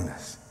has wronged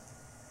us.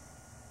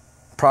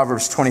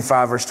 Proverbs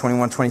 25, verse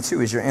 21,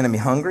 22. Is your enemy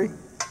hungry?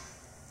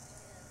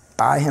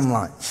 Buy him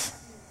lunch.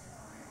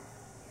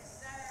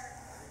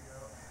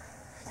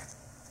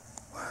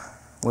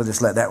 We'll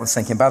just let that one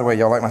sink in. By the way,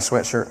 y'all like my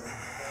sweatshirt?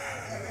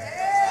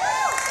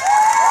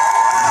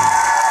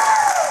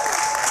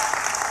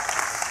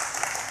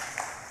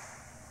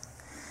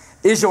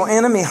 Is your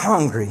enemy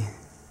hungry?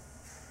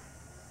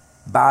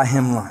 Buy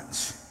him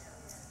lunch.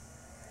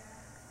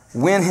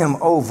 Win him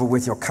over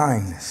with your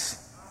kindness.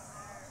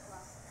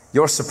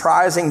 Your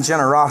surprising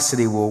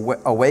generosity will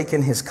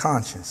awaken his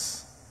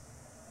conscience,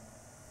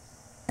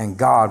 and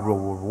God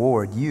will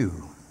reward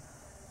you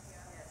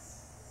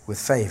with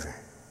favor.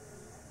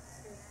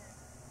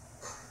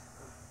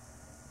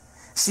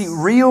 See,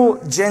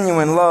 real,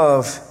 genuine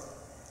love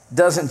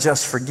doesn't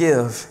just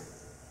forgive,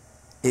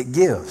 it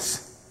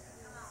gives.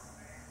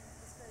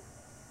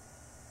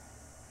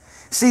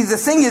 See, the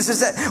thing is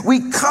that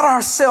we cut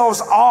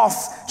ourselves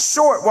off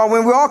short. While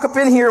when we walk up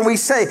in here and we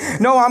say,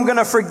 no, I'm going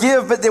to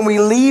forgive, but then we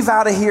leave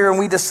out of here and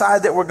we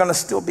decide that we're going to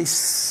still be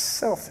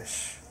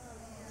selfish.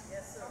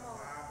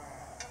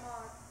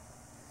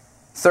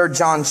 3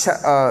 John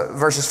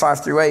verses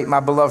 5 through 8,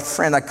 my beloved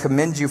friend, I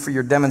commend you for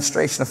your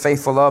demonstration of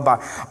faithful love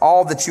by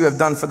all that you have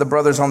done for the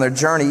brothers on their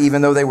journey,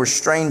 even though they were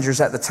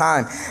strangers at the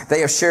time.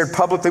 They have shared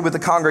publicly with the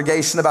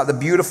congregation about the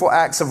beautiful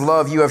acts of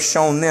love you have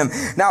shown them.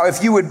 Now,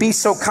 if you would be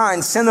so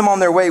kind, send them on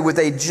their way with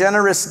a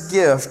generous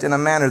gift in a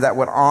manner that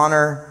would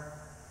honor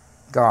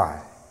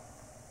God.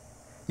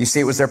 You see,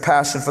 it was their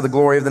passion for the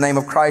glory of the name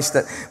of Christ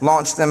that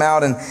launched them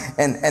out,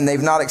 and they've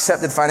not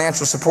accepted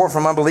financial support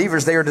from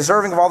unbelievers. They are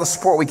deserving of all the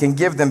support we can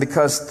give them,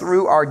 because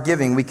through our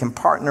giving, we can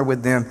partner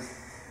with them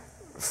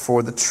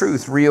for the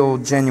truth. Real,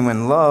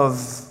 genuine love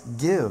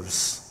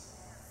gives.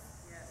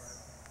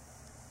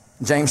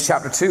 James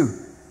chapter 2,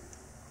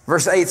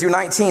 verse 8 through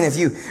 19. If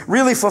you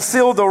really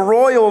fulfill the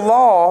royal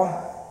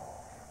law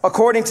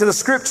according to the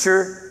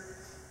scripture,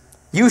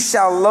 you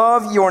shall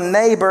love your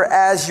neighbor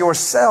as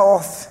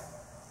yourself.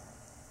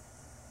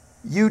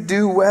 You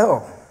do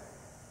well.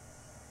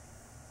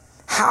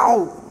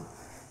 How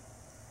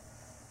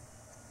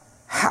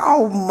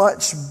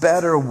much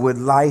better would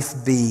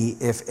life be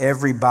if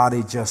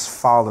everybody just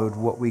followed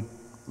what we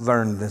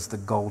learned as the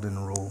golden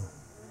rule?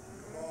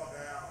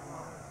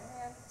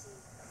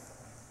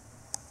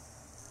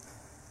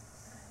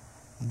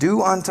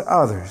 Do unto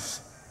others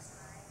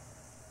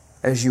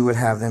as you would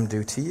have them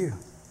do to you.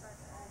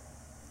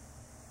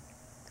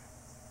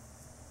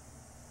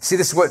 See,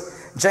 this is what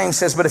James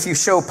says, but if you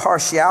show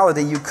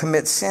partiality, you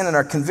commit sin and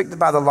are convicted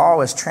by the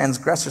law as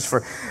transgressors. For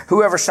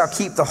whoever shall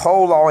keep the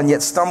whole law and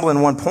yet stumble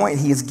in one point,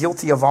 he is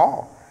guilty of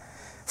all.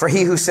 For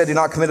he who said, do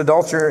not commit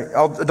adultery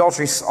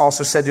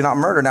also said, do not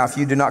murder. Now, if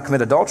you do not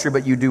commit adultery,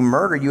 but you do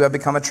murder, you have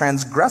become a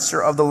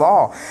transgressor of the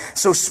law.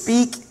 So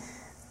speak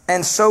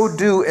and so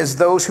do as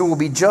those who will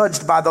be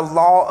judged by the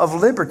law of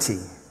liberty.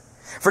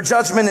 For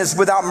judgment is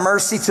without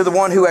mercy to the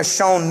one who has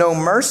shown no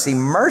mercy.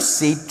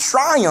 Mercy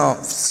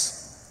triumphs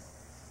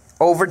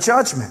over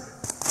judgment.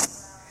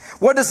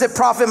 What does it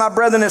profit, my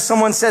brethren, if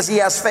someone says he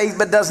has faith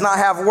but does not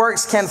have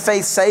works? Can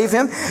faith save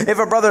him? If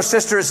a brother or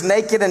sister is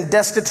naked and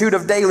destitute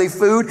of daily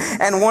food,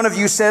 and one of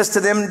you says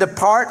to them,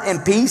 depart in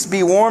peace,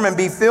 be warm and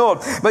be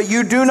filled, but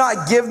you do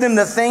not give them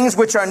the things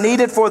which are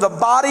needed for the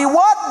body,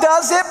 what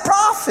does it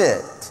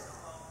profit?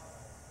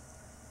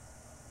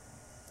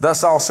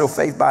 Thus also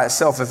faith by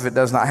itself, if it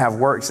does not have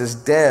works, is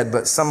dead.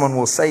 But someone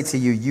will say to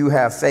you, you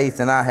have faith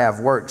and I have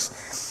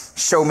works.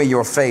 Show me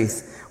your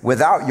faith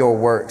without your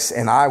works,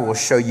 and I will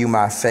show you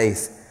my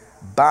faith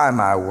by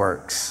my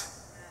works.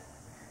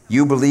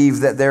 You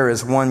believe that there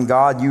is one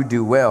God, you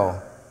do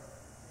well.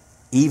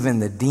 Even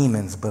the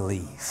demons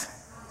believe.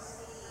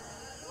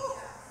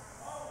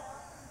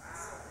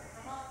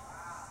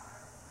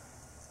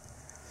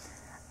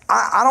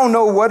 I don't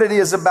know what it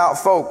is about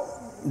folk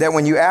that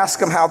when you ask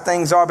them how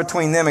things are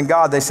between them and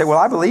God, they say, well,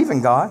 I believe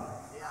in God.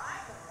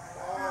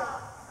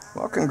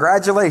 Well,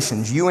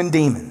 congratulations, you and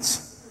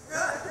demons.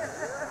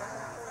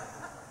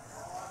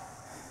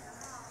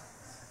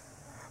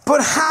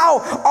 But how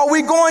are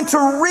we going to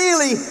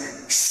really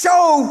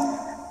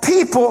show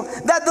people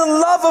that the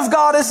love of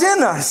God is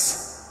in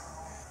us?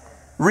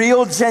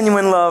 Real,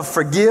 genuine love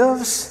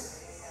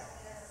forgives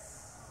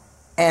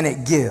and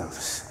it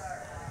gives.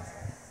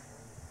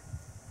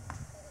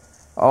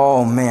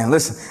 Oh man,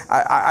 listen,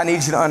 I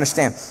need you to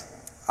understand.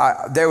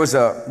 There was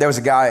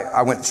a guy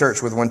I went to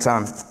church with one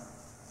time,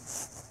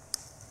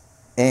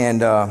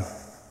 and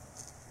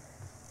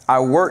I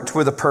worked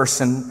with a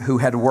person who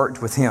had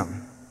worked with him.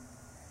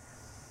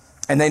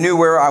 And they knew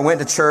where I went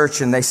to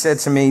church, and they said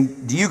to me,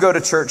 do you go to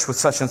church with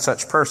such and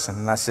such person?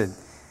 And I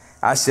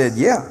said,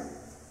 yeah.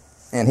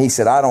 And he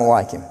said, I don't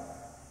like him.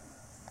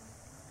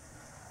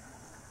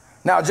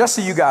 Now, just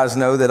so you guys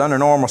know that under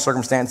normal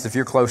circumstances, if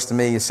you're close to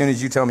me, as soon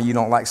as you tell me you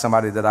don't like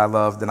somebody that I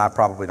love, then I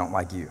probably don't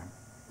like you.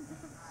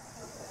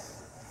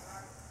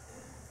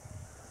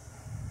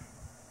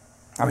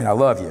 I mean, I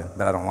love you,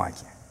 but I don't like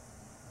you.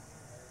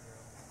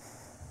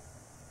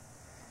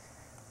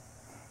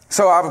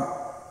 So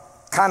I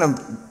kind of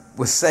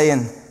was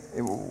saying,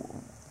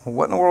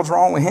 what in the world's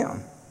wrong with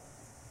him?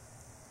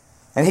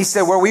 And he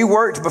said, where we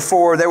worked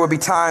before, there would be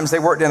times, they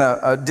worked in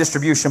a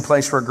distribution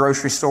place for a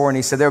grocery store, and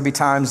he said there would be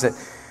times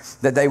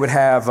that they would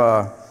have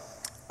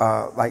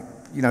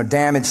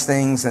damaged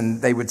things,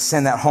 and they would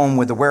send that home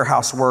with the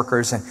warehouse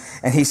workers.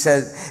 And he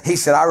said,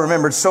 I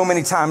remembered so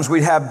many times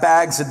we'd have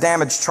bags of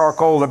damaged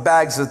charcoal or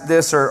bags of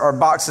this or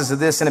boxes of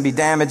this, and it'd be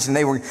damaged, and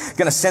they were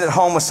going to send it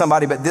home with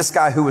somebody. But this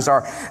guy who was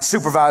our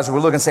supervisor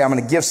would look and say, I'm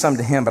going to give some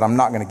to him, but I'm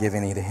not going to give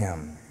any to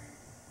him.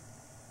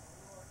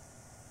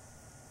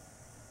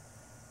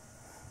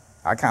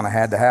 I kind of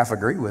had to half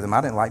agree with him.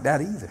 I didn't like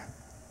that either.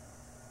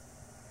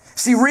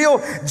 See,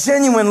 real,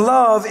 genuine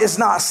love is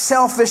not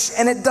selfish,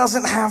 and it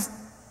doesn't have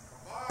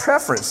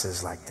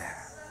preferences like that.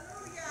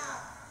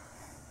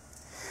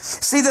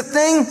 See, the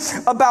thing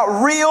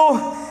about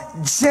real,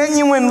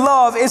 genuine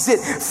love is it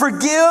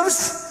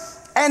forgives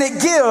and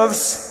it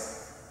gives,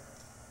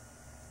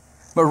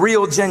 but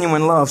real,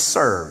 genuine love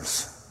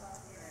serves.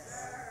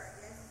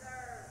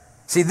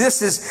 See,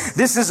 this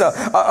is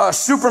a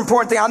super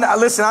important thing.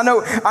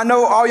 I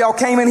know all y'all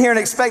came in here and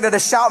expected a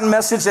shouting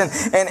message,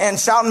 and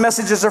shouting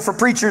messages are for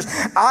preachers.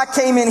 I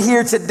came in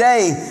here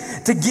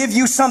today to give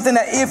you something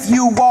that if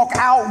you walk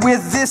out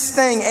with this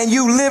thing and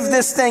you live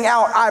this thing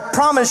out, I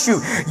promise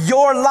you,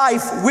 your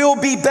life will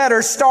be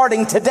better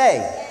starting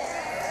today.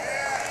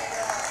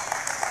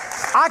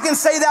 I can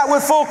say that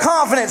with full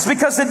confidence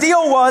because the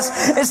deal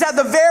is that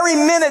the very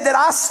minute that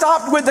I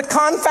stopped with the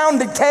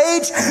confounded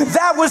cage,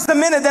 that was the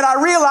minute that I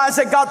realized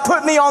that God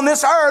put me on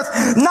this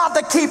earth not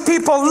to keep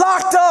people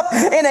locked up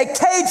in a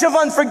cage of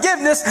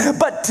unforgiveness,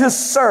 but to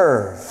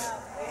serve.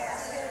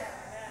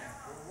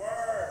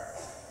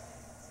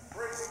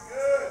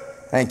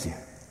 Thank you.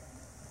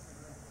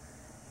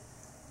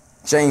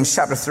 James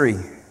chapter 3.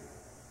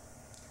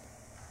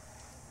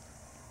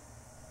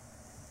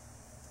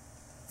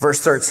 Verse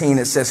 13,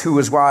 it says, who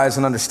is wise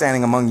and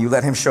understanding among you?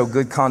 Let him show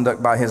good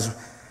conduct by his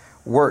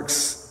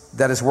works,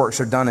 that his works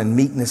are done in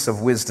meekness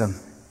of wisdom.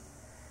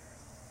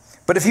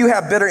 But if you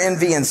have bitter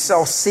envy and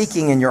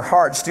self-seeking in your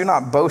hearts, do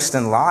not boast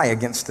and lie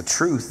against the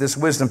truth. This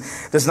wisdom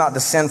does not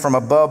descend from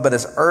above, but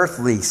is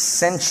earthly,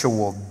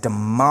 sensual,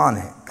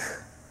 demonic.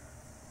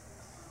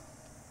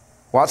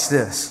 Watch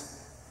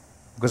this,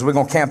 because we're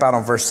going to camp out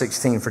on verse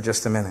 16 for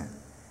just a minute.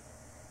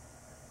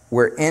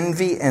 Where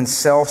envy and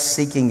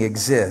self-seeking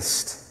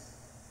exist,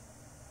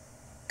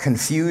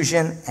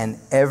 confusion and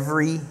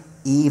every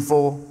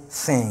evil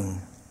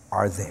thing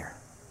are there.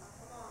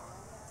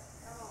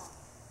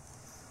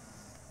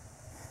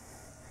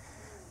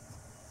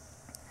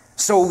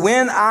 So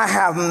when I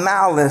have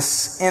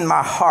malice in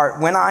my heart,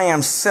 when I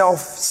am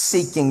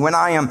self-seeking, when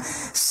I am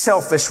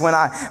selfish, when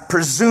I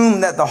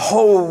presume that the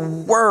whole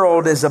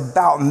world is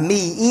about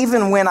me,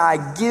 even when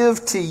I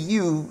give to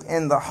you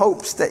in the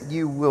hopes that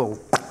you will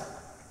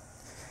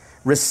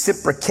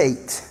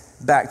reciprocate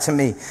back to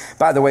me.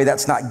 By the way,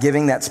 that's not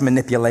giving, that's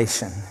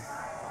manipulation.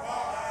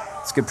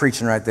 It's good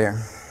preaching right there.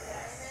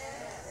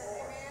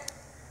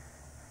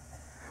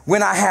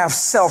 When I have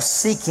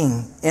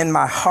self-seeking in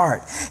my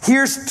heart,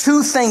 here's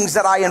two things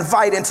that I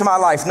invite into my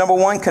life. Number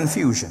one,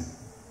 confusion.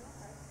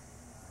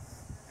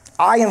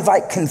 I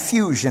invite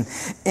confusion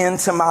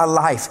into my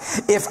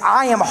life. If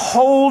I am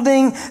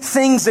holding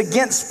things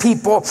against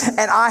people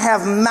and I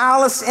have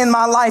malice in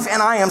my life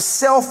and I am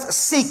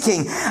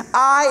self-seeking,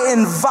 I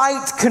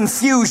invite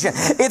confusion.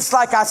 It's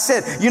like I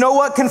said, you know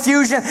what,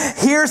 confusion?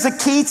 Here's the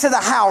key to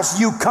the house.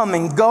 You come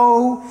and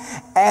go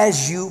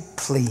as you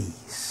please.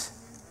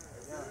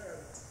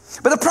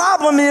 But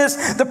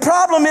the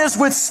problem is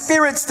with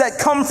spirits that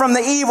come from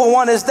the evil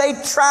one is they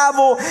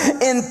travel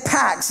in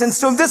packs. And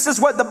so this is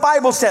what the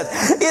Bible says.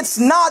 It's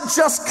not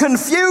just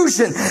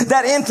confusion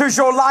that enters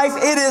your life.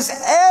 It is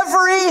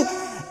every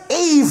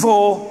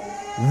evil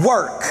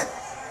work.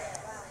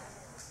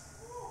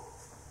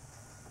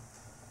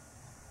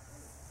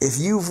 If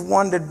you've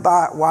wondered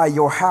why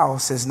your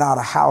house is not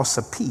a house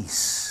of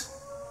peace,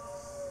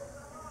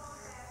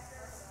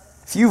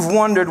 if you've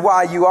wondered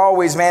why you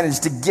always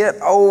manage to get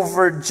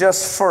over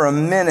just for a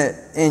minute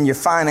in your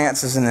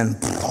finances and then,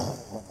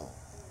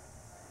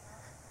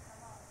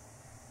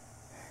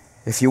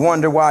 if you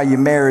wonder why your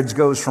marriage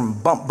goes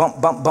from bump,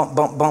 bump, bump, bump,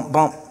 bump, bump,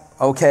 bump,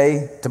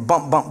 okay, to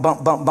bump, bump,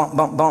 bump, bump, bump,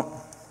 bump, bump.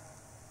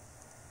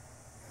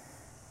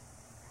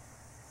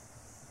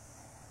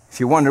 If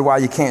you wondered why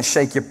you can't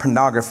shake your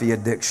pornography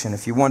addiction,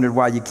 if you wondered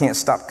why you can't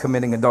stop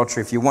committing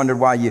adultery, if you wondered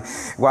why you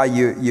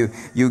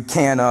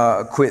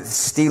can't quit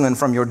stealing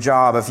from your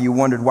job, if you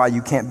wondered why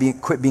you can't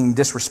quit being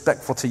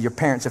disrespectful to your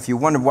parents, if you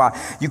wondered why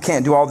you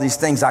can't do all these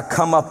things, I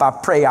come up, I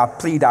pray, I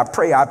plead, I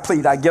pray, I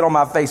plead, I get on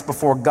my face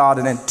before God,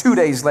 and then 2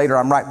 days later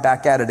I'm right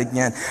back at it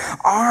again.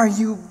 Are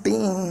you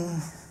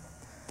being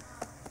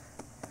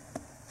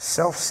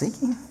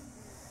self-seeking?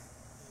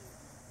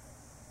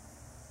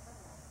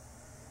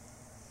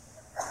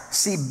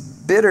 See,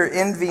 bitter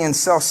envy and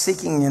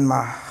self-seeking in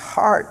my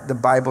heart, the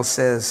Bible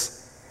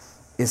says,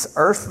 is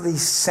earthly,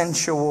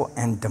 sensual,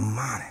 and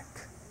demonic.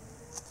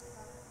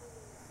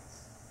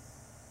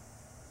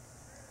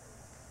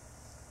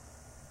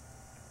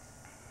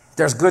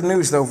 There's good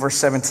news, though, verse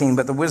 17,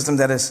 but the wisdom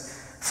that is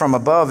from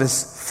above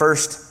is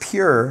first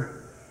pure,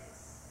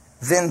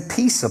 then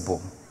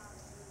peaceable,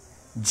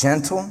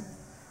 gentle,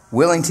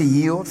 willing to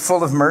yield,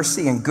 full of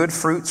mercy and good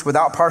fruits,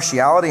 without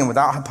partiality and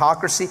without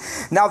hypocrisy.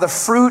 Now the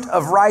fruit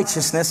of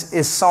righteousness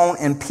is sown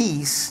in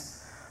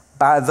peace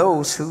by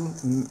those who...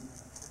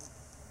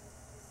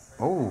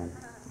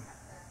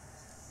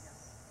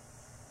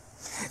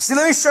 See,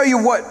 let me show you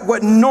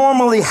what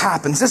normally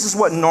happens. This is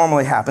what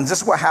normally happens.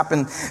 This is what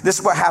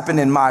happened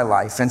in my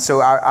life. And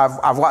so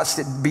I've watched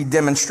it be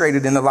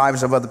demonstrated in the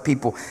lives of other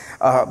people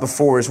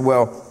before as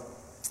well.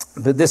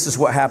 But this is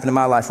what happened in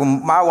my life.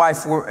 When my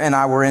wife and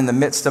I were in the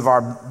midst of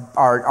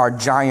our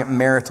giant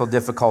marital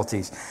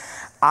difficulties,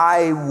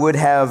 I would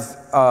have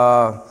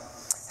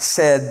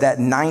said that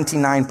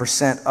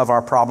 99% of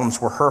our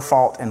problems were her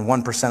fault and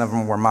 1% of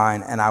them were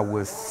mine, and I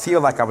would feel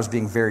like I was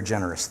being very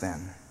generous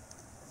then.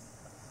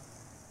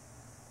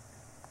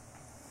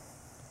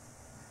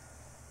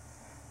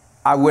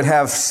 I would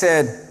have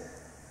said,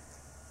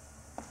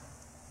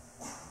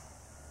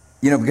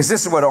 because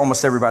this is what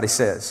almost everybody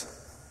says.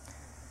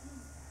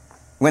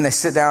 When they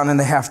sit down and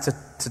they have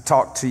to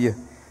talk to you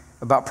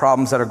about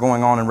problems that are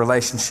going on in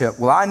relationship.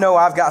 Well, I know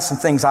I've got some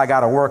things I got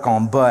to work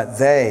on, but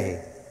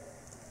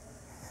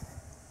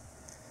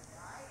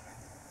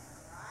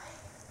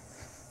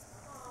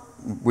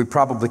we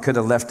probably could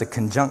have left a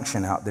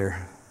conjunction out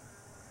there.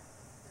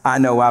 I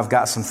know I've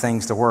got some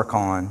things to work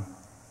on,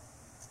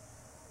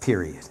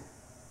 period.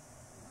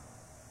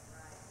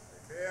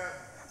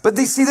 But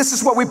this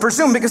is what we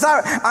presume, because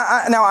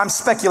now I'm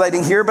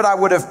speculating here, but I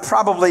would have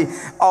probably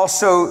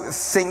also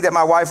think that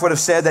my wife would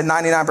have said that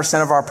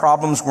 99% of our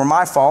problems were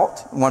my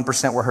fault,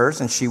 1% were hers,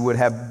 and she would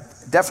have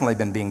definitely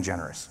been being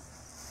generous.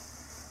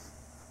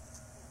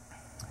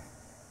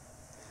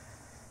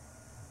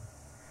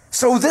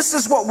 So this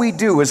is what we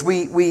do, is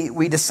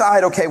we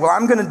decide, okay, well,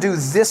 I'm going to do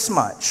this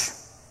much.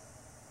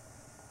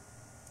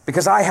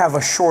 Because I have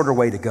a shorter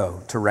way to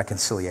go to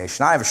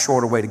reconciliation. I have a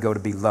shorter way to go to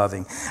be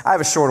loving. I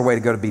have a shorter way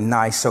to go to be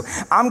nice. So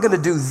I'm going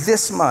to do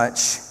this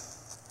much,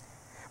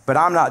 but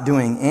I'm not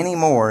doing any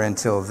more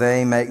until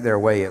they make their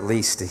way at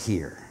least to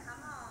here.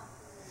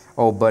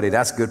 Oh, buddy,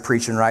 that's good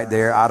preaching right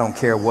there. I don't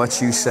care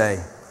what you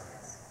say.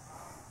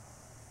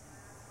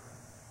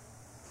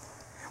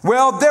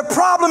 Well, their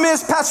problem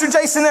is, Pastor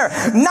Jason, they're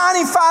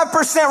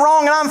 95%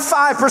 wrong and I'm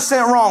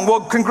 5% wrong.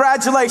 Well,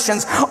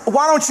 congratulations.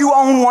 Why don't you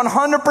own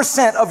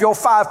 100% of your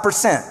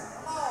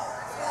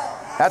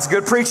 5%? That's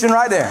good preaching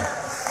right there.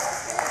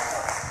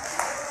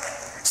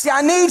 See,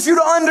 I need you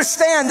to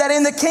understand that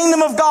in the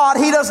kingdom of God,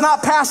 He does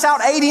not pass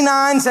out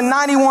 89s and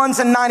 91s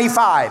and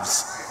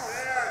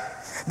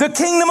 95s. The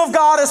kingdom of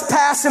God is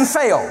pass and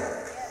fail.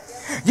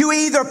 You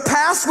either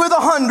pass with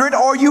 100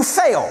 or you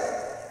fail.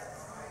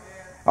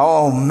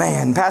 Oh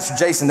man, Pastor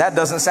Jason, that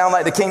doesn't sound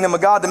like the kingdom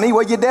of God to me.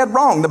 Well, you're dead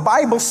wrong. The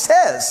Bible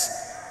says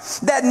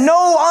that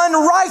no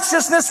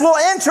unrighteousness will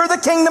enter the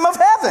kingdom of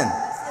heaven.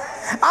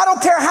 I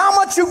don't care how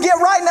much you get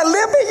right and a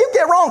little bit you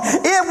get wrong.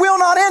 It will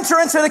not enter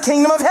into the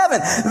kingdom of heaven.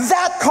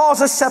 That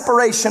causes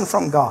separation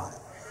from God.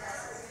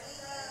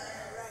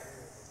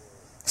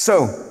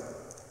 So,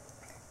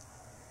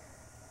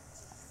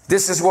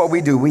 this is what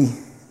we do.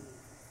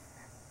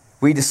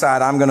 We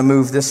decide I'm going to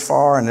move this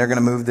far and they're going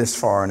to move this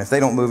far. And if they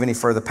don't move any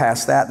further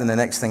past that, then the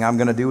next thing I'm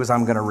going to do is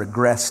I'm going to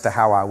regress to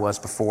how I was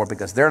before,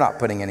 because they're not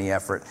putting any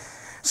effort.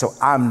 So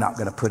I'm not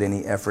going to put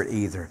any effort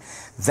either.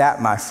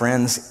 That, my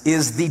friends,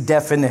 is the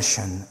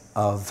definition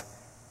of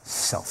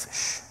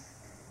selfish.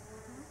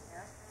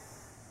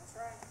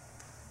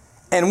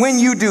 And when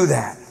you do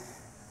that,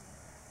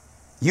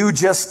 you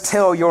just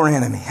tell your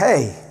enemy,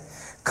 hey,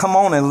 come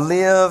on and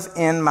live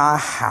in my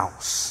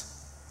house.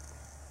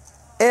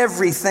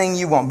 Everything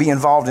you want. Be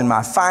involved in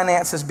my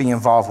finances, be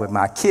involved with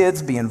my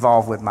kids, be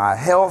involved with my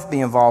health, be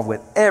involved with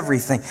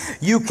everything.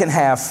 You can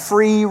have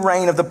free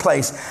reign of the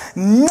place.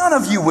 None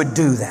of you would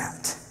do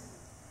that.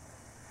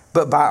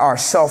 But by our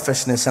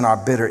selfishness and our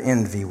bitter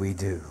envy, we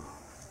do.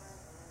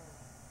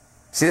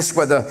 See, this is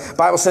what the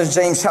Bible says,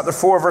 James chapter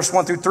 4, verse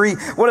 1 through 3.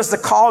 What is the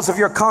cause of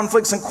your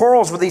conflicts and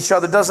quarrels with each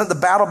other? Doesn't the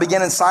battle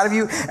begin inside of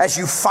you as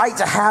you fight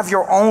to have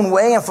your own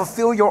way and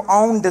fulfill your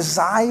own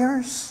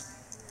desires?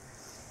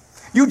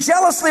 You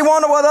jealously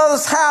want what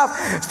others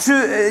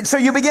have, so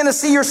you begin to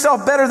see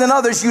yourself better than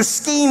others. You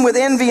scheme with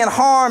envy and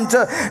harm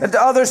to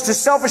others to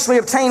selfishly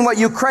obtain what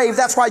you crave.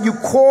 That's why you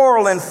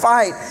quarrel and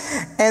fight.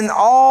 And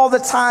all the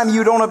time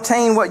you don't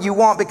obtain what you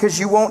want because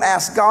you won't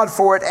ask God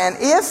for it. And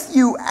if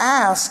you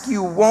ask,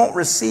 you won't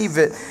receive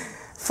it,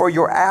 for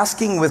you're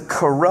asking with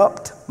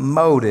corrupt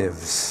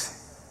motives,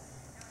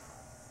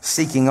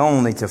 seeking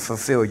only to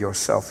fulfill your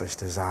selfish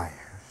desires.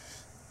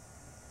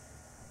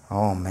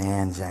 Oh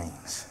man,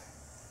 James.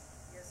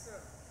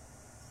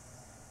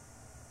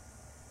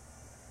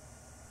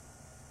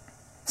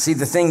 See,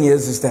 the thing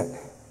is that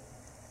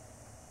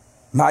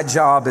my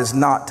job is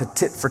not to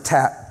tit for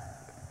tat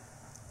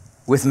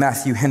with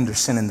Matthew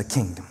Henderson in the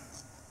kingdom.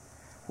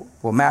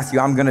 Well, Matthew,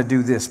 I'm going to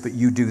do this, but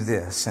you do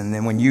this. And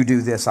then when you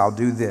do this, I'll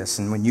do this.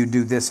 And when you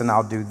do this, and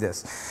I'll do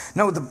this.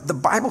 No, the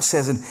Bible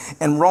says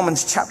in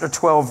Romans chapter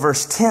 12,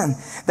 verse 10,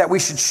 that we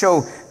should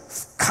show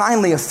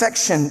kindly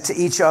affection to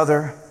each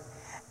other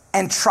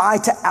and try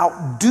to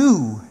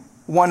outdo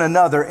one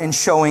another in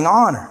showing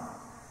honor.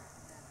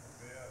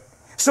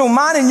 So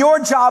mine and your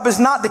job is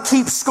not to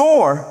keep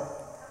score.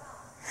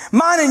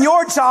 Mine and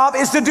your job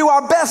is to do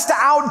our best to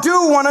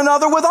outdo one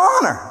another with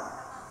honor.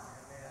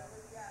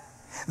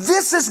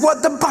 This is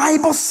what the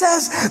Bible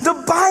says.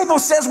 The Bible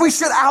says we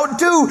should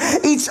outdo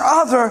each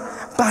other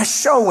by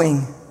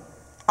showing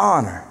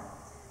honor.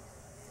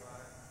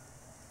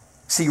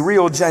 See,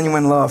 real,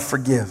 genuine love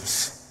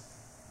forgives.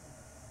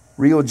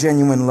 Real,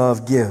 genuine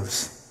love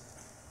gives.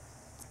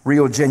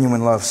 Real,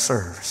 genuine love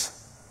serves.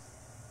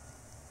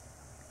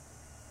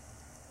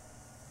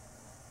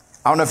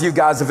 I don't know if you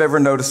guys have ever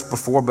noticed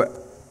before, but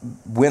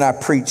when I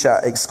preach, I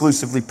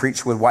exclusively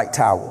preach with white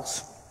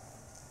towels.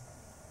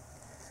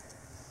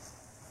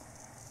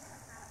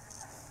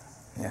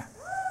 Yeah.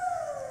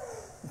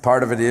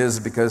 Part of it is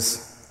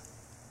because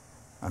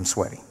I'm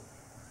sweaty.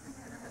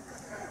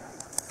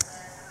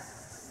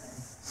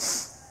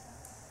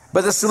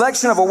 But the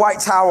selection of a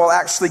white towel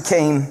actually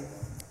came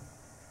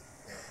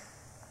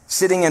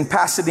sitting in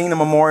Pasadena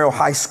Memorial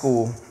High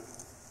School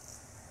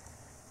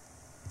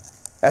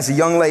as a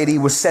young lady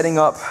was setting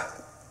up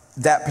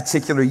that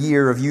particular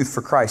year of Youth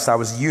for Christ. I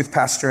was a youth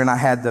pastor, and I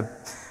had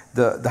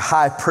the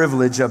high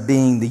privilege of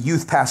being the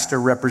youth pastor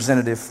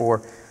representative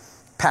for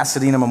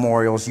Pasadena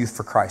Memorial's Youth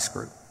for Christ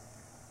group.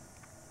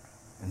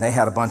 And they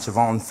had a bunch of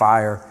on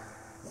fire,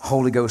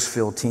 Holy Ghost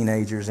filled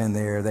teenagers in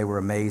there. They were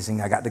amazing.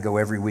 I got to go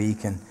every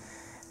week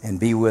and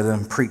be with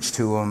them, preach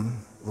to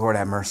them. Lord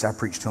have mercy, I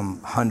preached to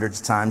them hundreds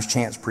of times.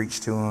 Chance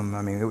preached to them.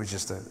 I mean, it was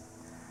just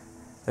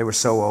they were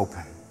so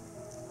open.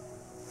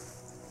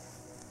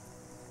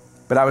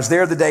 But I was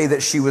there the day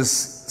that she was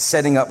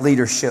setting up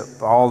leadership.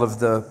 All of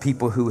the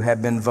people who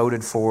had been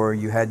voted for,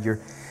 you had your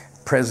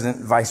president,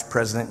 vice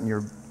president, and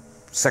your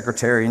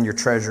secretary and your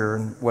treasurer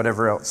and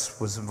whatever else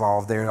was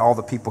involved there. All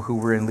the people who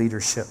were in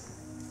leadership.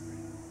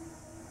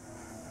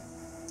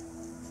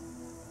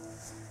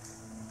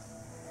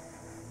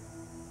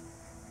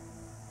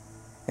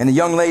 And a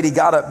young lady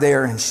got up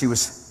there and she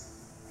was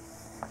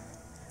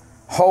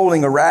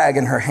holding a rag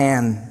in her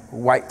hand, a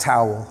white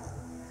towel,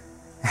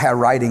 had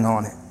writing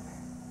on it.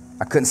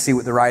 I couldn't see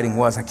what the writing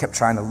was. I kept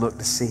trying to look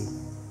to see.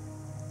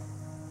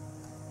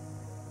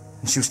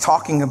 And she was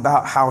talking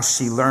about how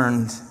she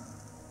learned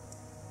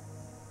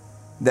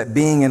that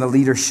being in a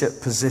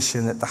leadership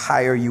position, that the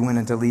higher you went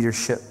into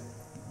leadership,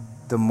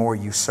 the more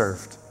you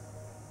served.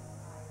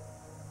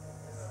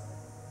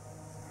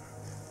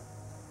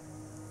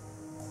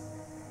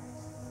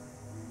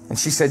 And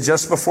she said,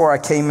 just before I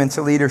came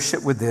into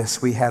leadership with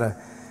this, we had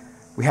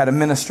a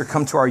minister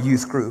come to our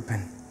youth group,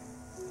 and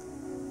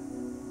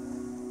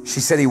she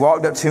said he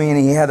walked up to me and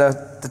he had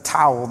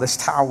this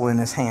towel in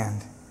his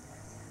hand.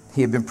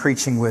 He had been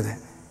preaching with it.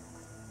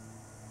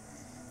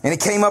 And he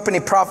came up and he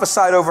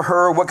prophesied over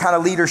her what kind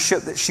of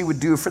leadership that she would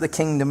do for the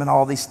kingdom and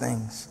all these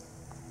things.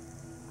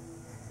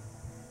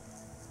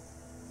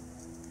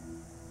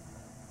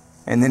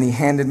 And then he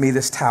handed me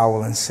this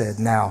towel and said,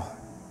 now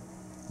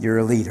you're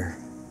a leader.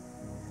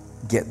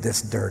 Get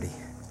this dirty.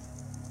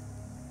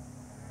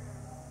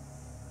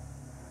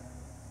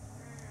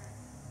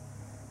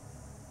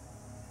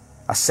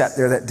 I sat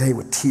there that day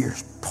with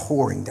tears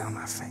pouring down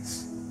my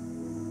face.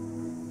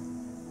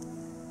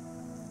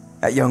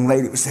 That young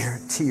lady was there,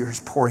 tears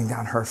pouring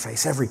down her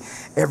face.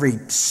 Every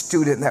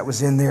student that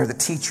was in there, the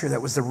teacher that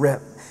was the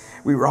rep,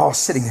 we were all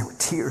sitting there with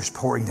tears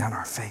pouring down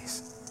our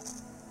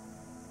face.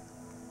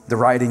 The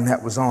writing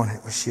that was on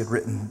it was she had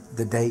written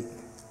the date,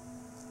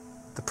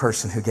 the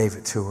person who gave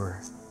it to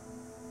her,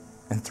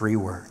 and 3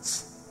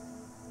 words: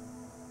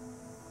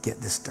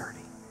 get this dirty.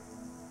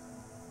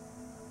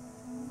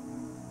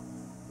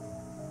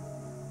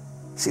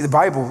 See, the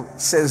Bible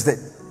says that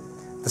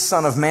the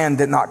Son of Man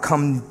did not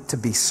come to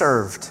be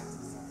served,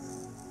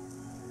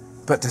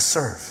 but to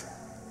serve.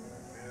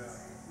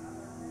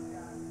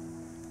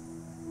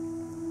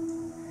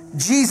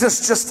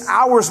 Jesus, just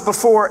hours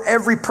before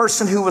every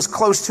person who was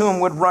close to him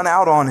would run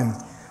out on him,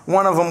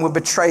 one of them would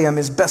betray him,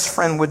 his best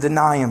friend would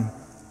deny him.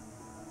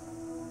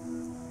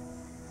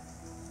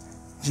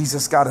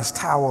 Jesus got his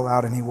towel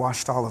out and he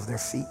washed all of their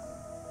feet.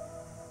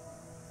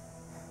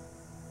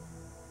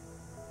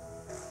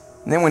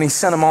 And then when he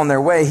sent them on their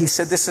way, he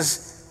said, this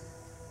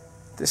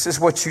is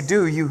what you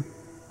do.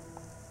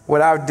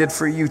 What I did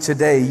for you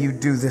today, you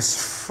do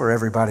this for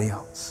everybody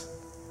else.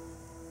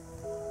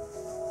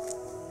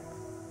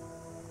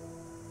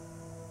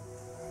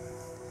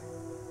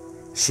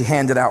 She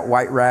handed out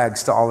white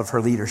rags to all of her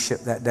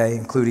leadership that day,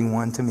 including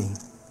one to me.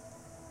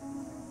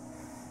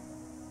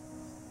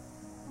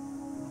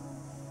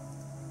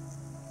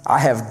 I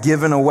have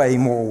given away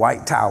more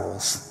white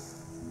towels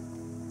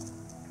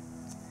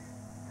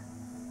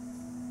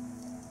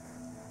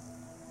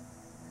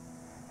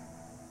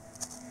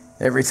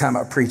every time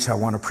I preach. I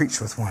want to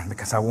preach with one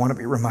because I want to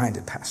be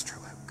reminded, Pastor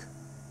Luke,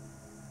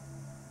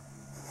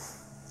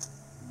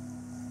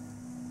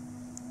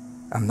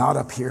 I'm not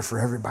up here for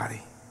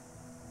everybody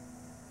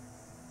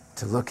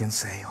to look and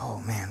say, oh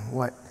man,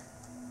 what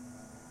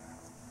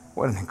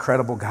an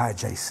incredible guy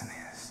Jason is.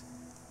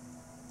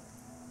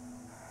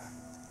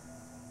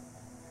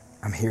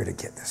 I'm here to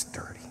get this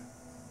dirty.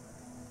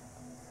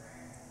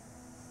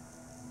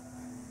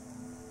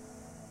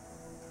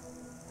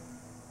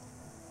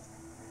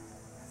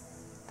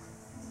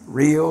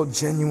 Real,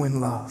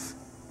 genuine love.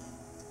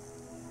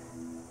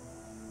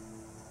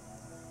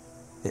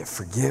 It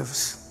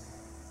forgives,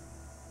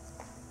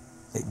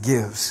 it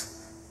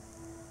gives,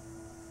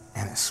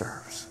 and it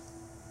serves.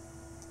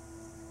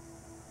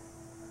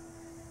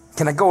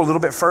 Can I go a little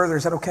bit further?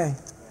 Is that okay?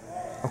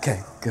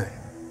 Okay, good.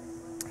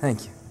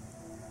 Thank you.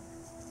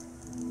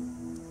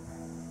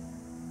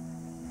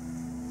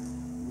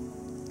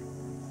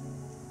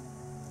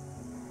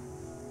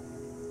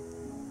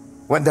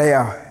 One day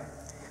I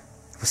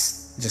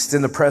was just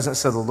in the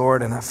presence of the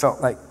Lord, and I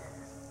felt like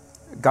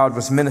God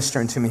was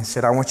ministering to me and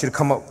said, I want you to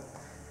come up.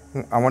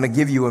 I want to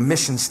give you a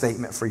mission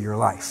statement for your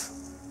life.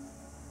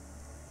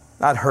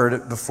 I'd heard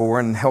it before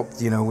and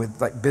helped,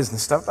 with like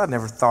business stuff. I'd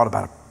never thought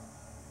about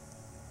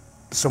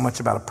so much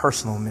about a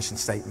personal mission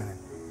statement.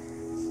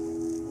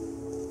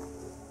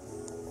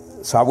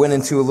 So I went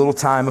into a little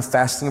time of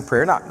fasting and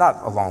prayer, not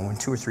a long one,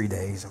 2 or 3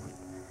 days.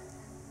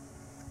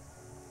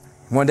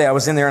 One day I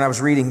was in there and I was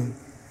reading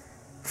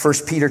 1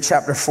 Peter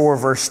chapter 4,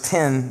 verse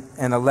 10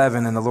 and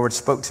 11, and the Lord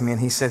spoke to me and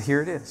he said,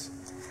 here it is.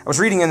 I was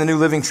reading in the New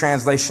Living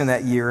Translation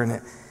that year,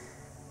 and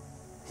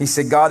he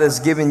said, God has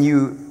given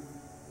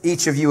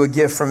each of you a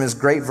gift from his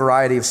great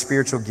variety of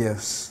spiritual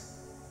gifts.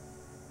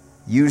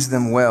 Use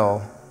them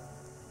well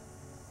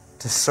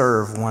to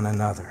serve one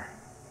another.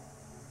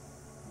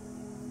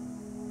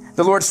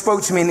 The Lord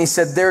spoke to me and he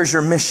said, there's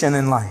your mission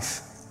in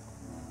life.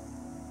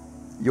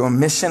 Your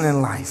mission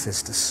in life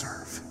is to serve.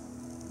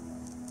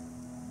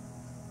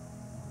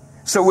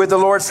 So with the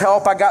Lord's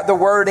help, I got the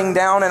wording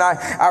down and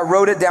I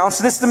wrote it down.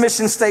 So this is the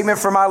mission statement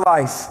for my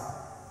life.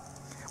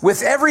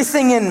 With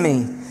everything in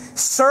me,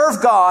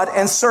 serve God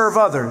and serve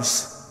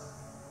others,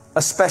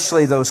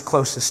 especially those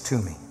closest to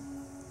me.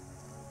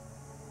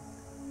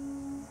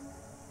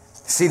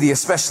 See,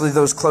 especially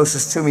those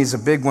closest to me is a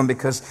big one,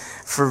 because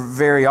for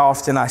very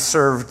often I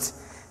served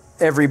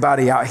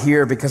everybody out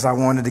here because I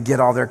wanted to get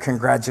all their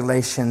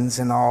congratulations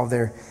and all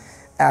their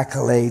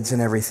accolades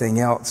and everything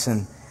else.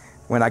 And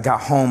when I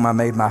got home, I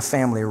made my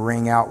family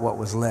wring out what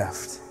was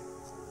left.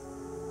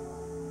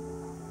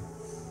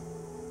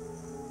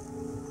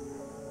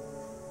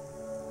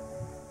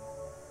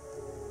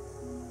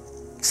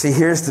 See,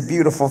 here's the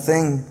beautiful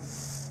thing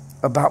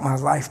about my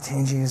life,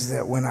 Tangi, is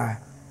that when I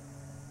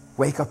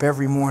wake up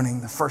every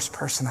morning, the first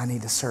person I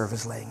need to serve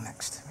is laying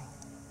next to me.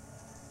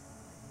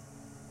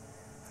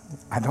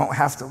 I don't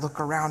have to look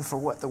around for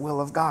what the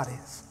will of God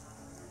is.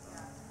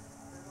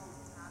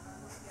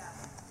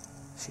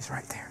 She's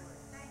right there.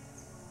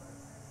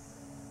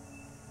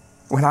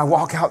 When I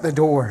walk out the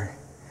door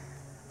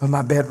of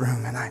my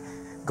bedroom and I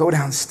go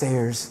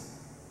downstairs,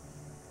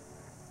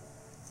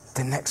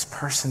 the next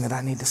person that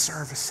I need to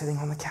serve is sitting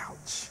on the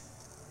couch.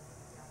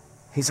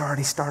 He's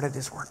already started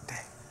his work day.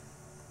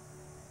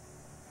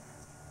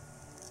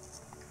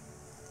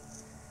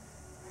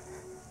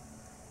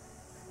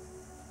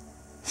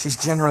 She's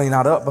generally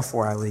not up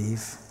before I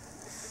leave.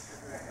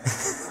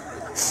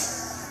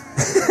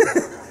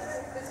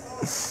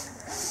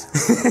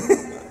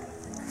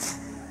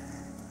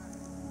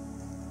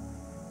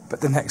 But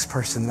the next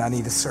person that I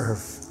need to serve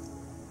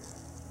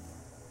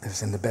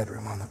is in the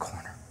bedroom on the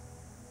corner.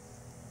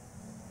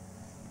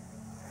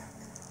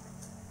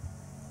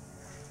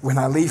 When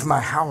I leave my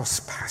house,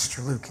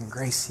 Pastor Luke and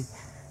Gracie,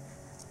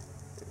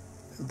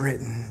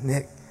 Britton,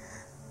 Nick,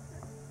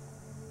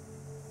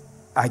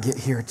 I get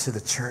here to the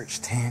church,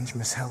 Tange,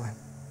 Miss Helen.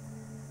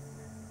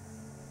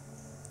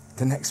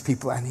 The next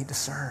people I need to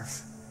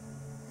serve,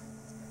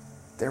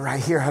 they're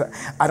right here.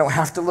 I don't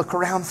have to look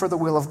around for the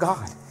will of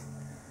God.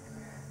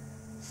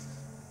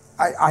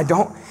 I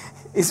don't,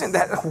 isn't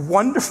that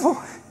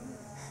wonderful?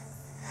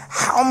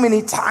 How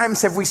many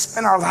times have we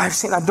spent our lives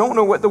saying, I don't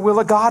know what the will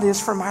of God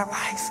is for my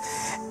life?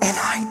 And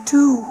I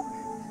do.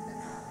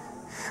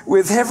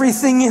 With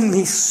everything in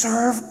me,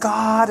 serve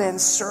God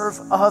and serve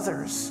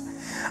others,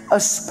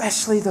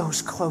 especially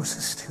those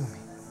closest to me.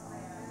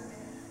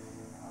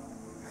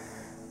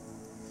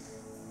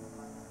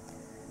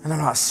 And I'm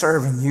not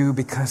serving you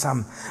because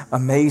I'm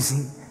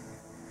amazing.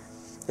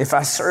 If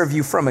I serve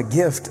you from a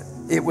gift,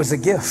 it was a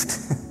gift.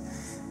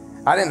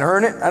 I didn't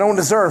earn it. I don't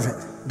deserve it.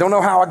 Don't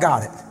know how I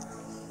got it.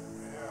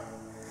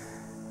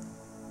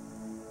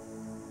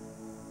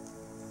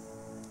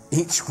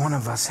 Each one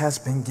of us has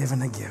been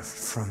given a gift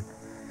from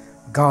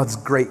God's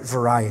great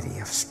variety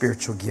of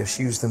spiritual gifts.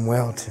 Use them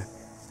well to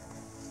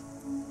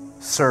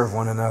serve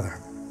one another.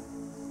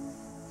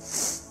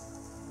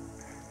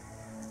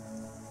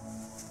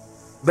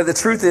 But the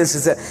truth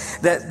is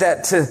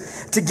that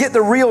to get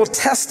the real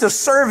test of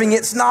serving,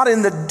 it's not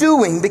in the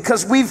doing,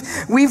 because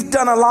we've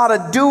done a lot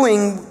of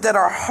doing that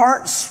our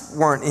hearts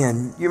weren't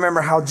in. You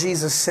remember how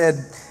Jesus said,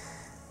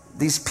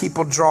 these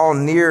people draw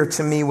near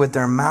to me with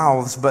their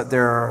mouths, but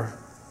they're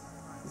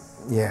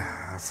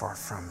far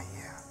from me.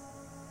 Yeah.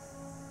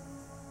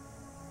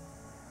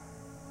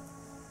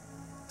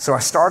 So I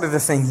started a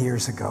thing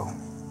years ago.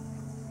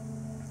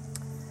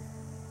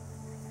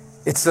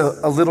 It's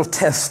a little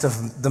test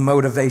of the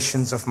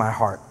motivations of my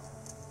heart.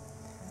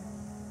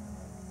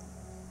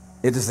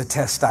 It is a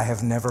test I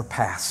have never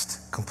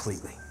passed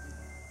completely.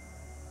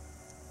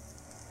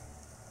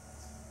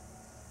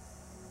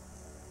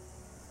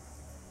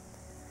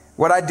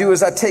 What I do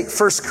is I take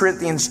 1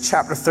 Corinthians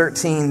chapter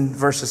 13,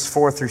 verses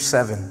 4 through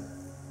 7,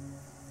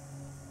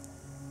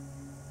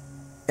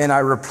 and I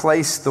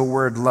replace the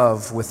word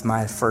love with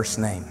my first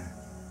name.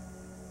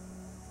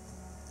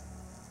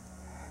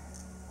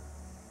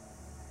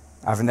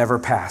 I've never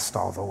passed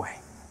all the way.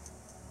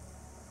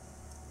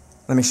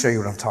 Let me show you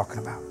what I'm talking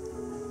about.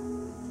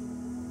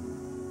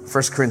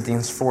 1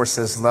 Corinthians 4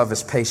 says love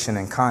is patient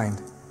and kind.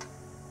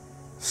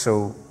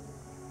 So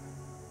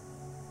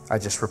I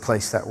just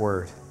replaced that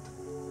word.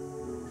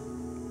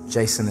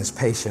 Jason is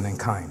patient and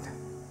kind.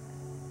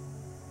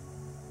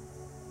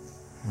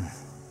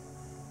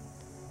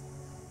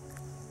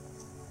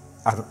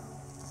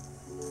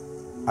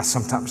 I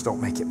sometimes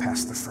don't make it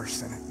past the first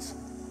sentence.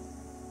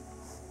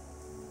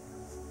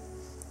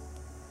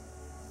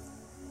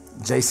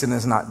 Jason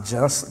is not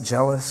just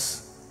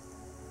jealous,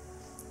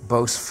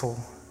 boastful,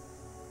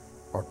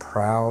 or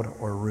proud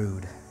or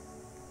rude.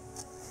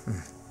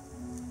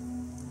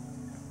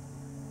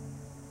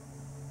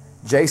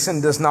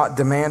 Jason does not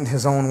demand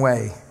his own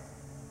way.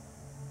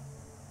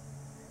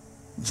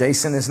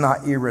 Jason is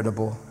not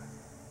irritable.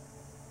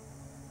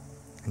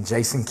 And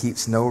Jason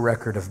keeps no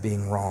record of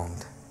being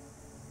wronged.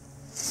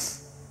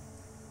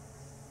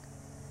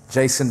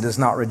 Jason does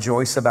not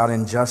rejoice about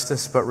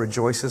injustice, but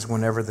rejoices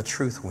whenever the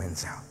truth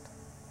wins out.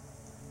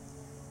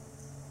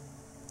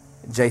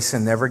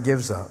 Jason never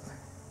gives up,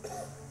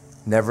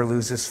 never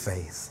loses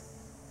faith,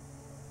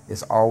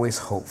 is always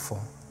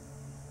hopeful,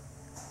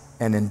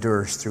 and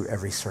endures through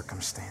every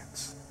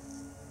circumstance.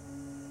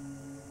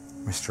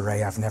 Mr.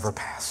 Ray, I've never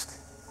passed.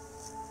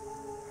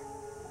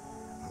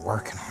 I'm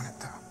working on it,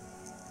 though.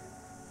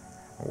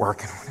 I'm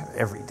working on it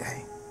every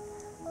day.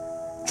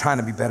 I'm trying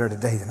to be better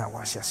today than I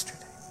was yesterday.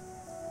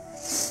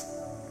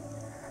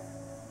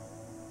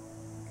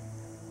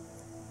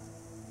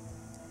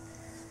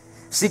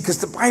 See, because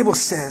the Bible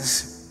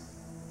says,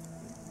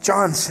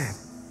 John said,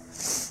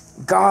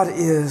 God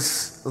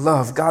is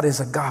love. God is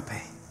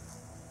agape.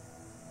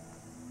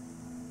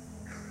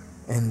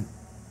 And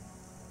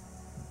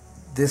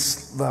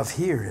this love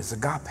here is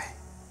agape.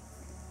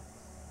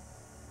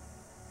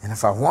 And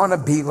if I want to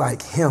be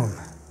like him,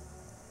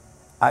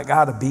 I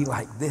got to be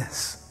like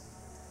this.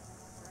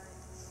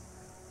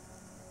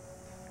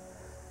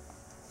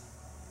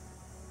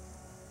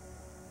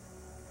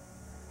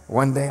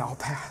 One day I'll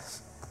pass.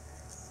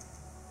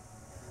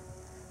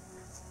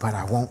 But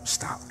I won't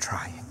stop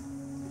trying.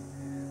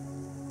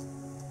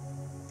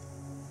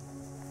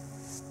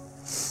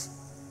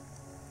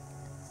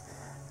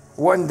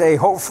 One day,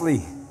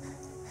 hopefully,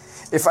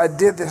 if I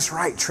did this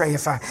right, Trey,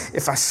 if I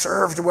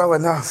served well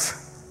enough,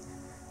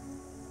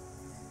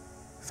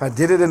 if I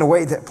did it in a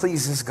way that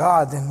pleases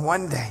God, then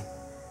one day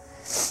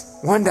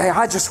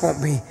I just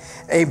won't be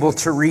able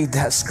to read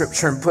that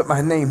scripture and put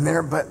my name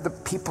there, but the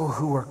people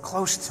who are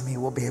close to me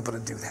will be able to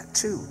do that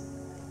too.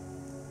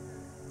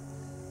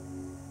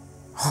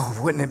 Oh,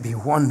 wouldn't it be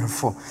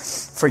wonderful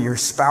for your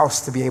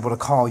spouse to be able to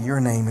call your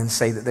name and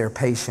say that they're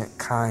patient,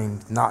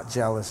 kind, not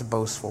jealous,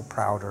 boastful,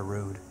 proud, or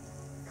rude?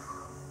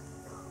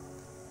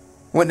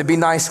 Wouldn't it be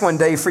nice one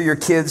day for your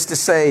kids to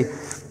say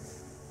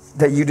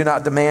that you do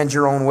not demand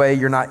your own way,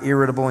 you're not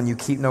irritable, and you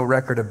keep no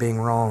record of being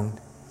wronged?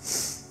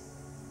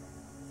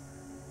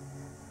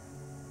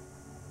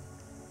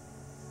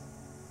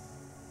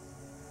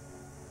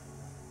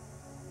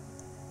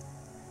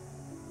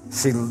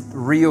 See,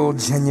 real,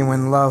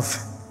 genuine love,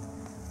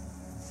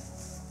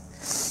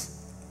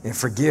 it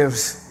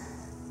forgives,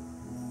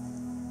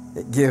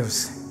 it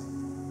gives,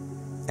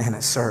 and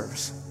it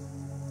serves.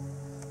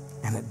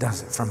 And it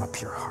does it from a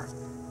pure heart.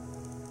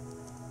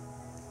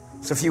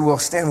 So if you will,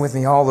 stand with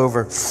me all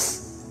over.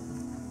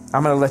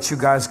 I'm going to let you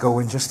guys go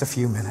in just a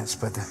few minutes,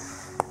 but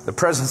the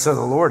presence of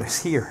the Lord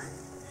is here.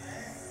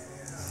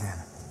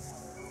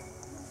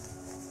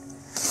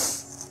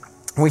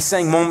 We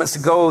sang moments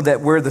ago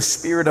that where the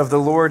Spirit of the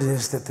Lord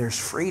is, that there's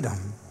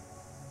freedom.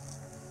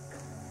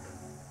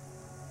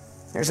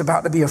 There's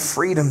about to be a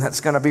freedom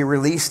that's going to be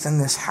released in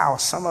this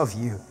house. Some of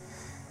you,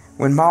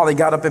 when Molly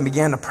got up and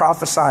began to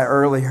prophesy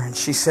earlier, and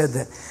she said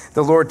that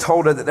the Lord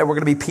told her that there were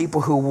going to be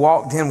people who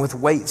walked in with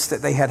weights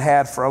that they had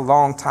had for a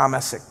long time. I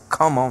said,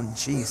 come on,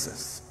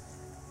 Jesus.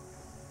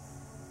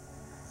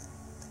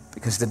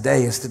 Because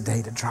today is the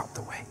day to drop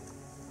the weight.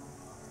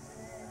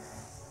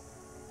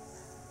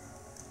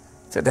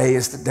 Today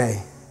is the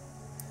day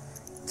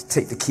to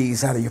take the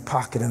keys out of your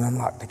pocket and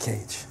unlock the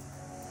cage.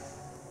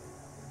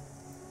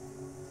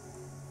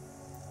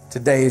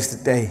 Today is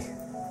the day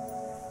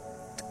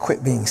to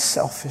quit being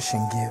selfish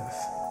and give.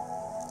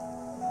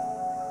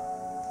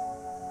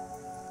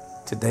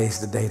 Today is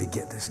the day to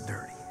get this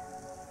dirty.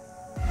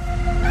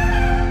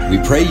 We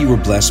pray you were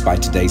blessed by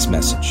today's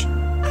message.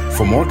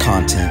 For more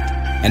content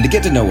and to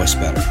get to know us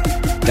better,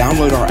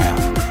 download our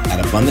app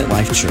at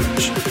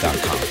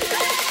abundantlifechurch.com.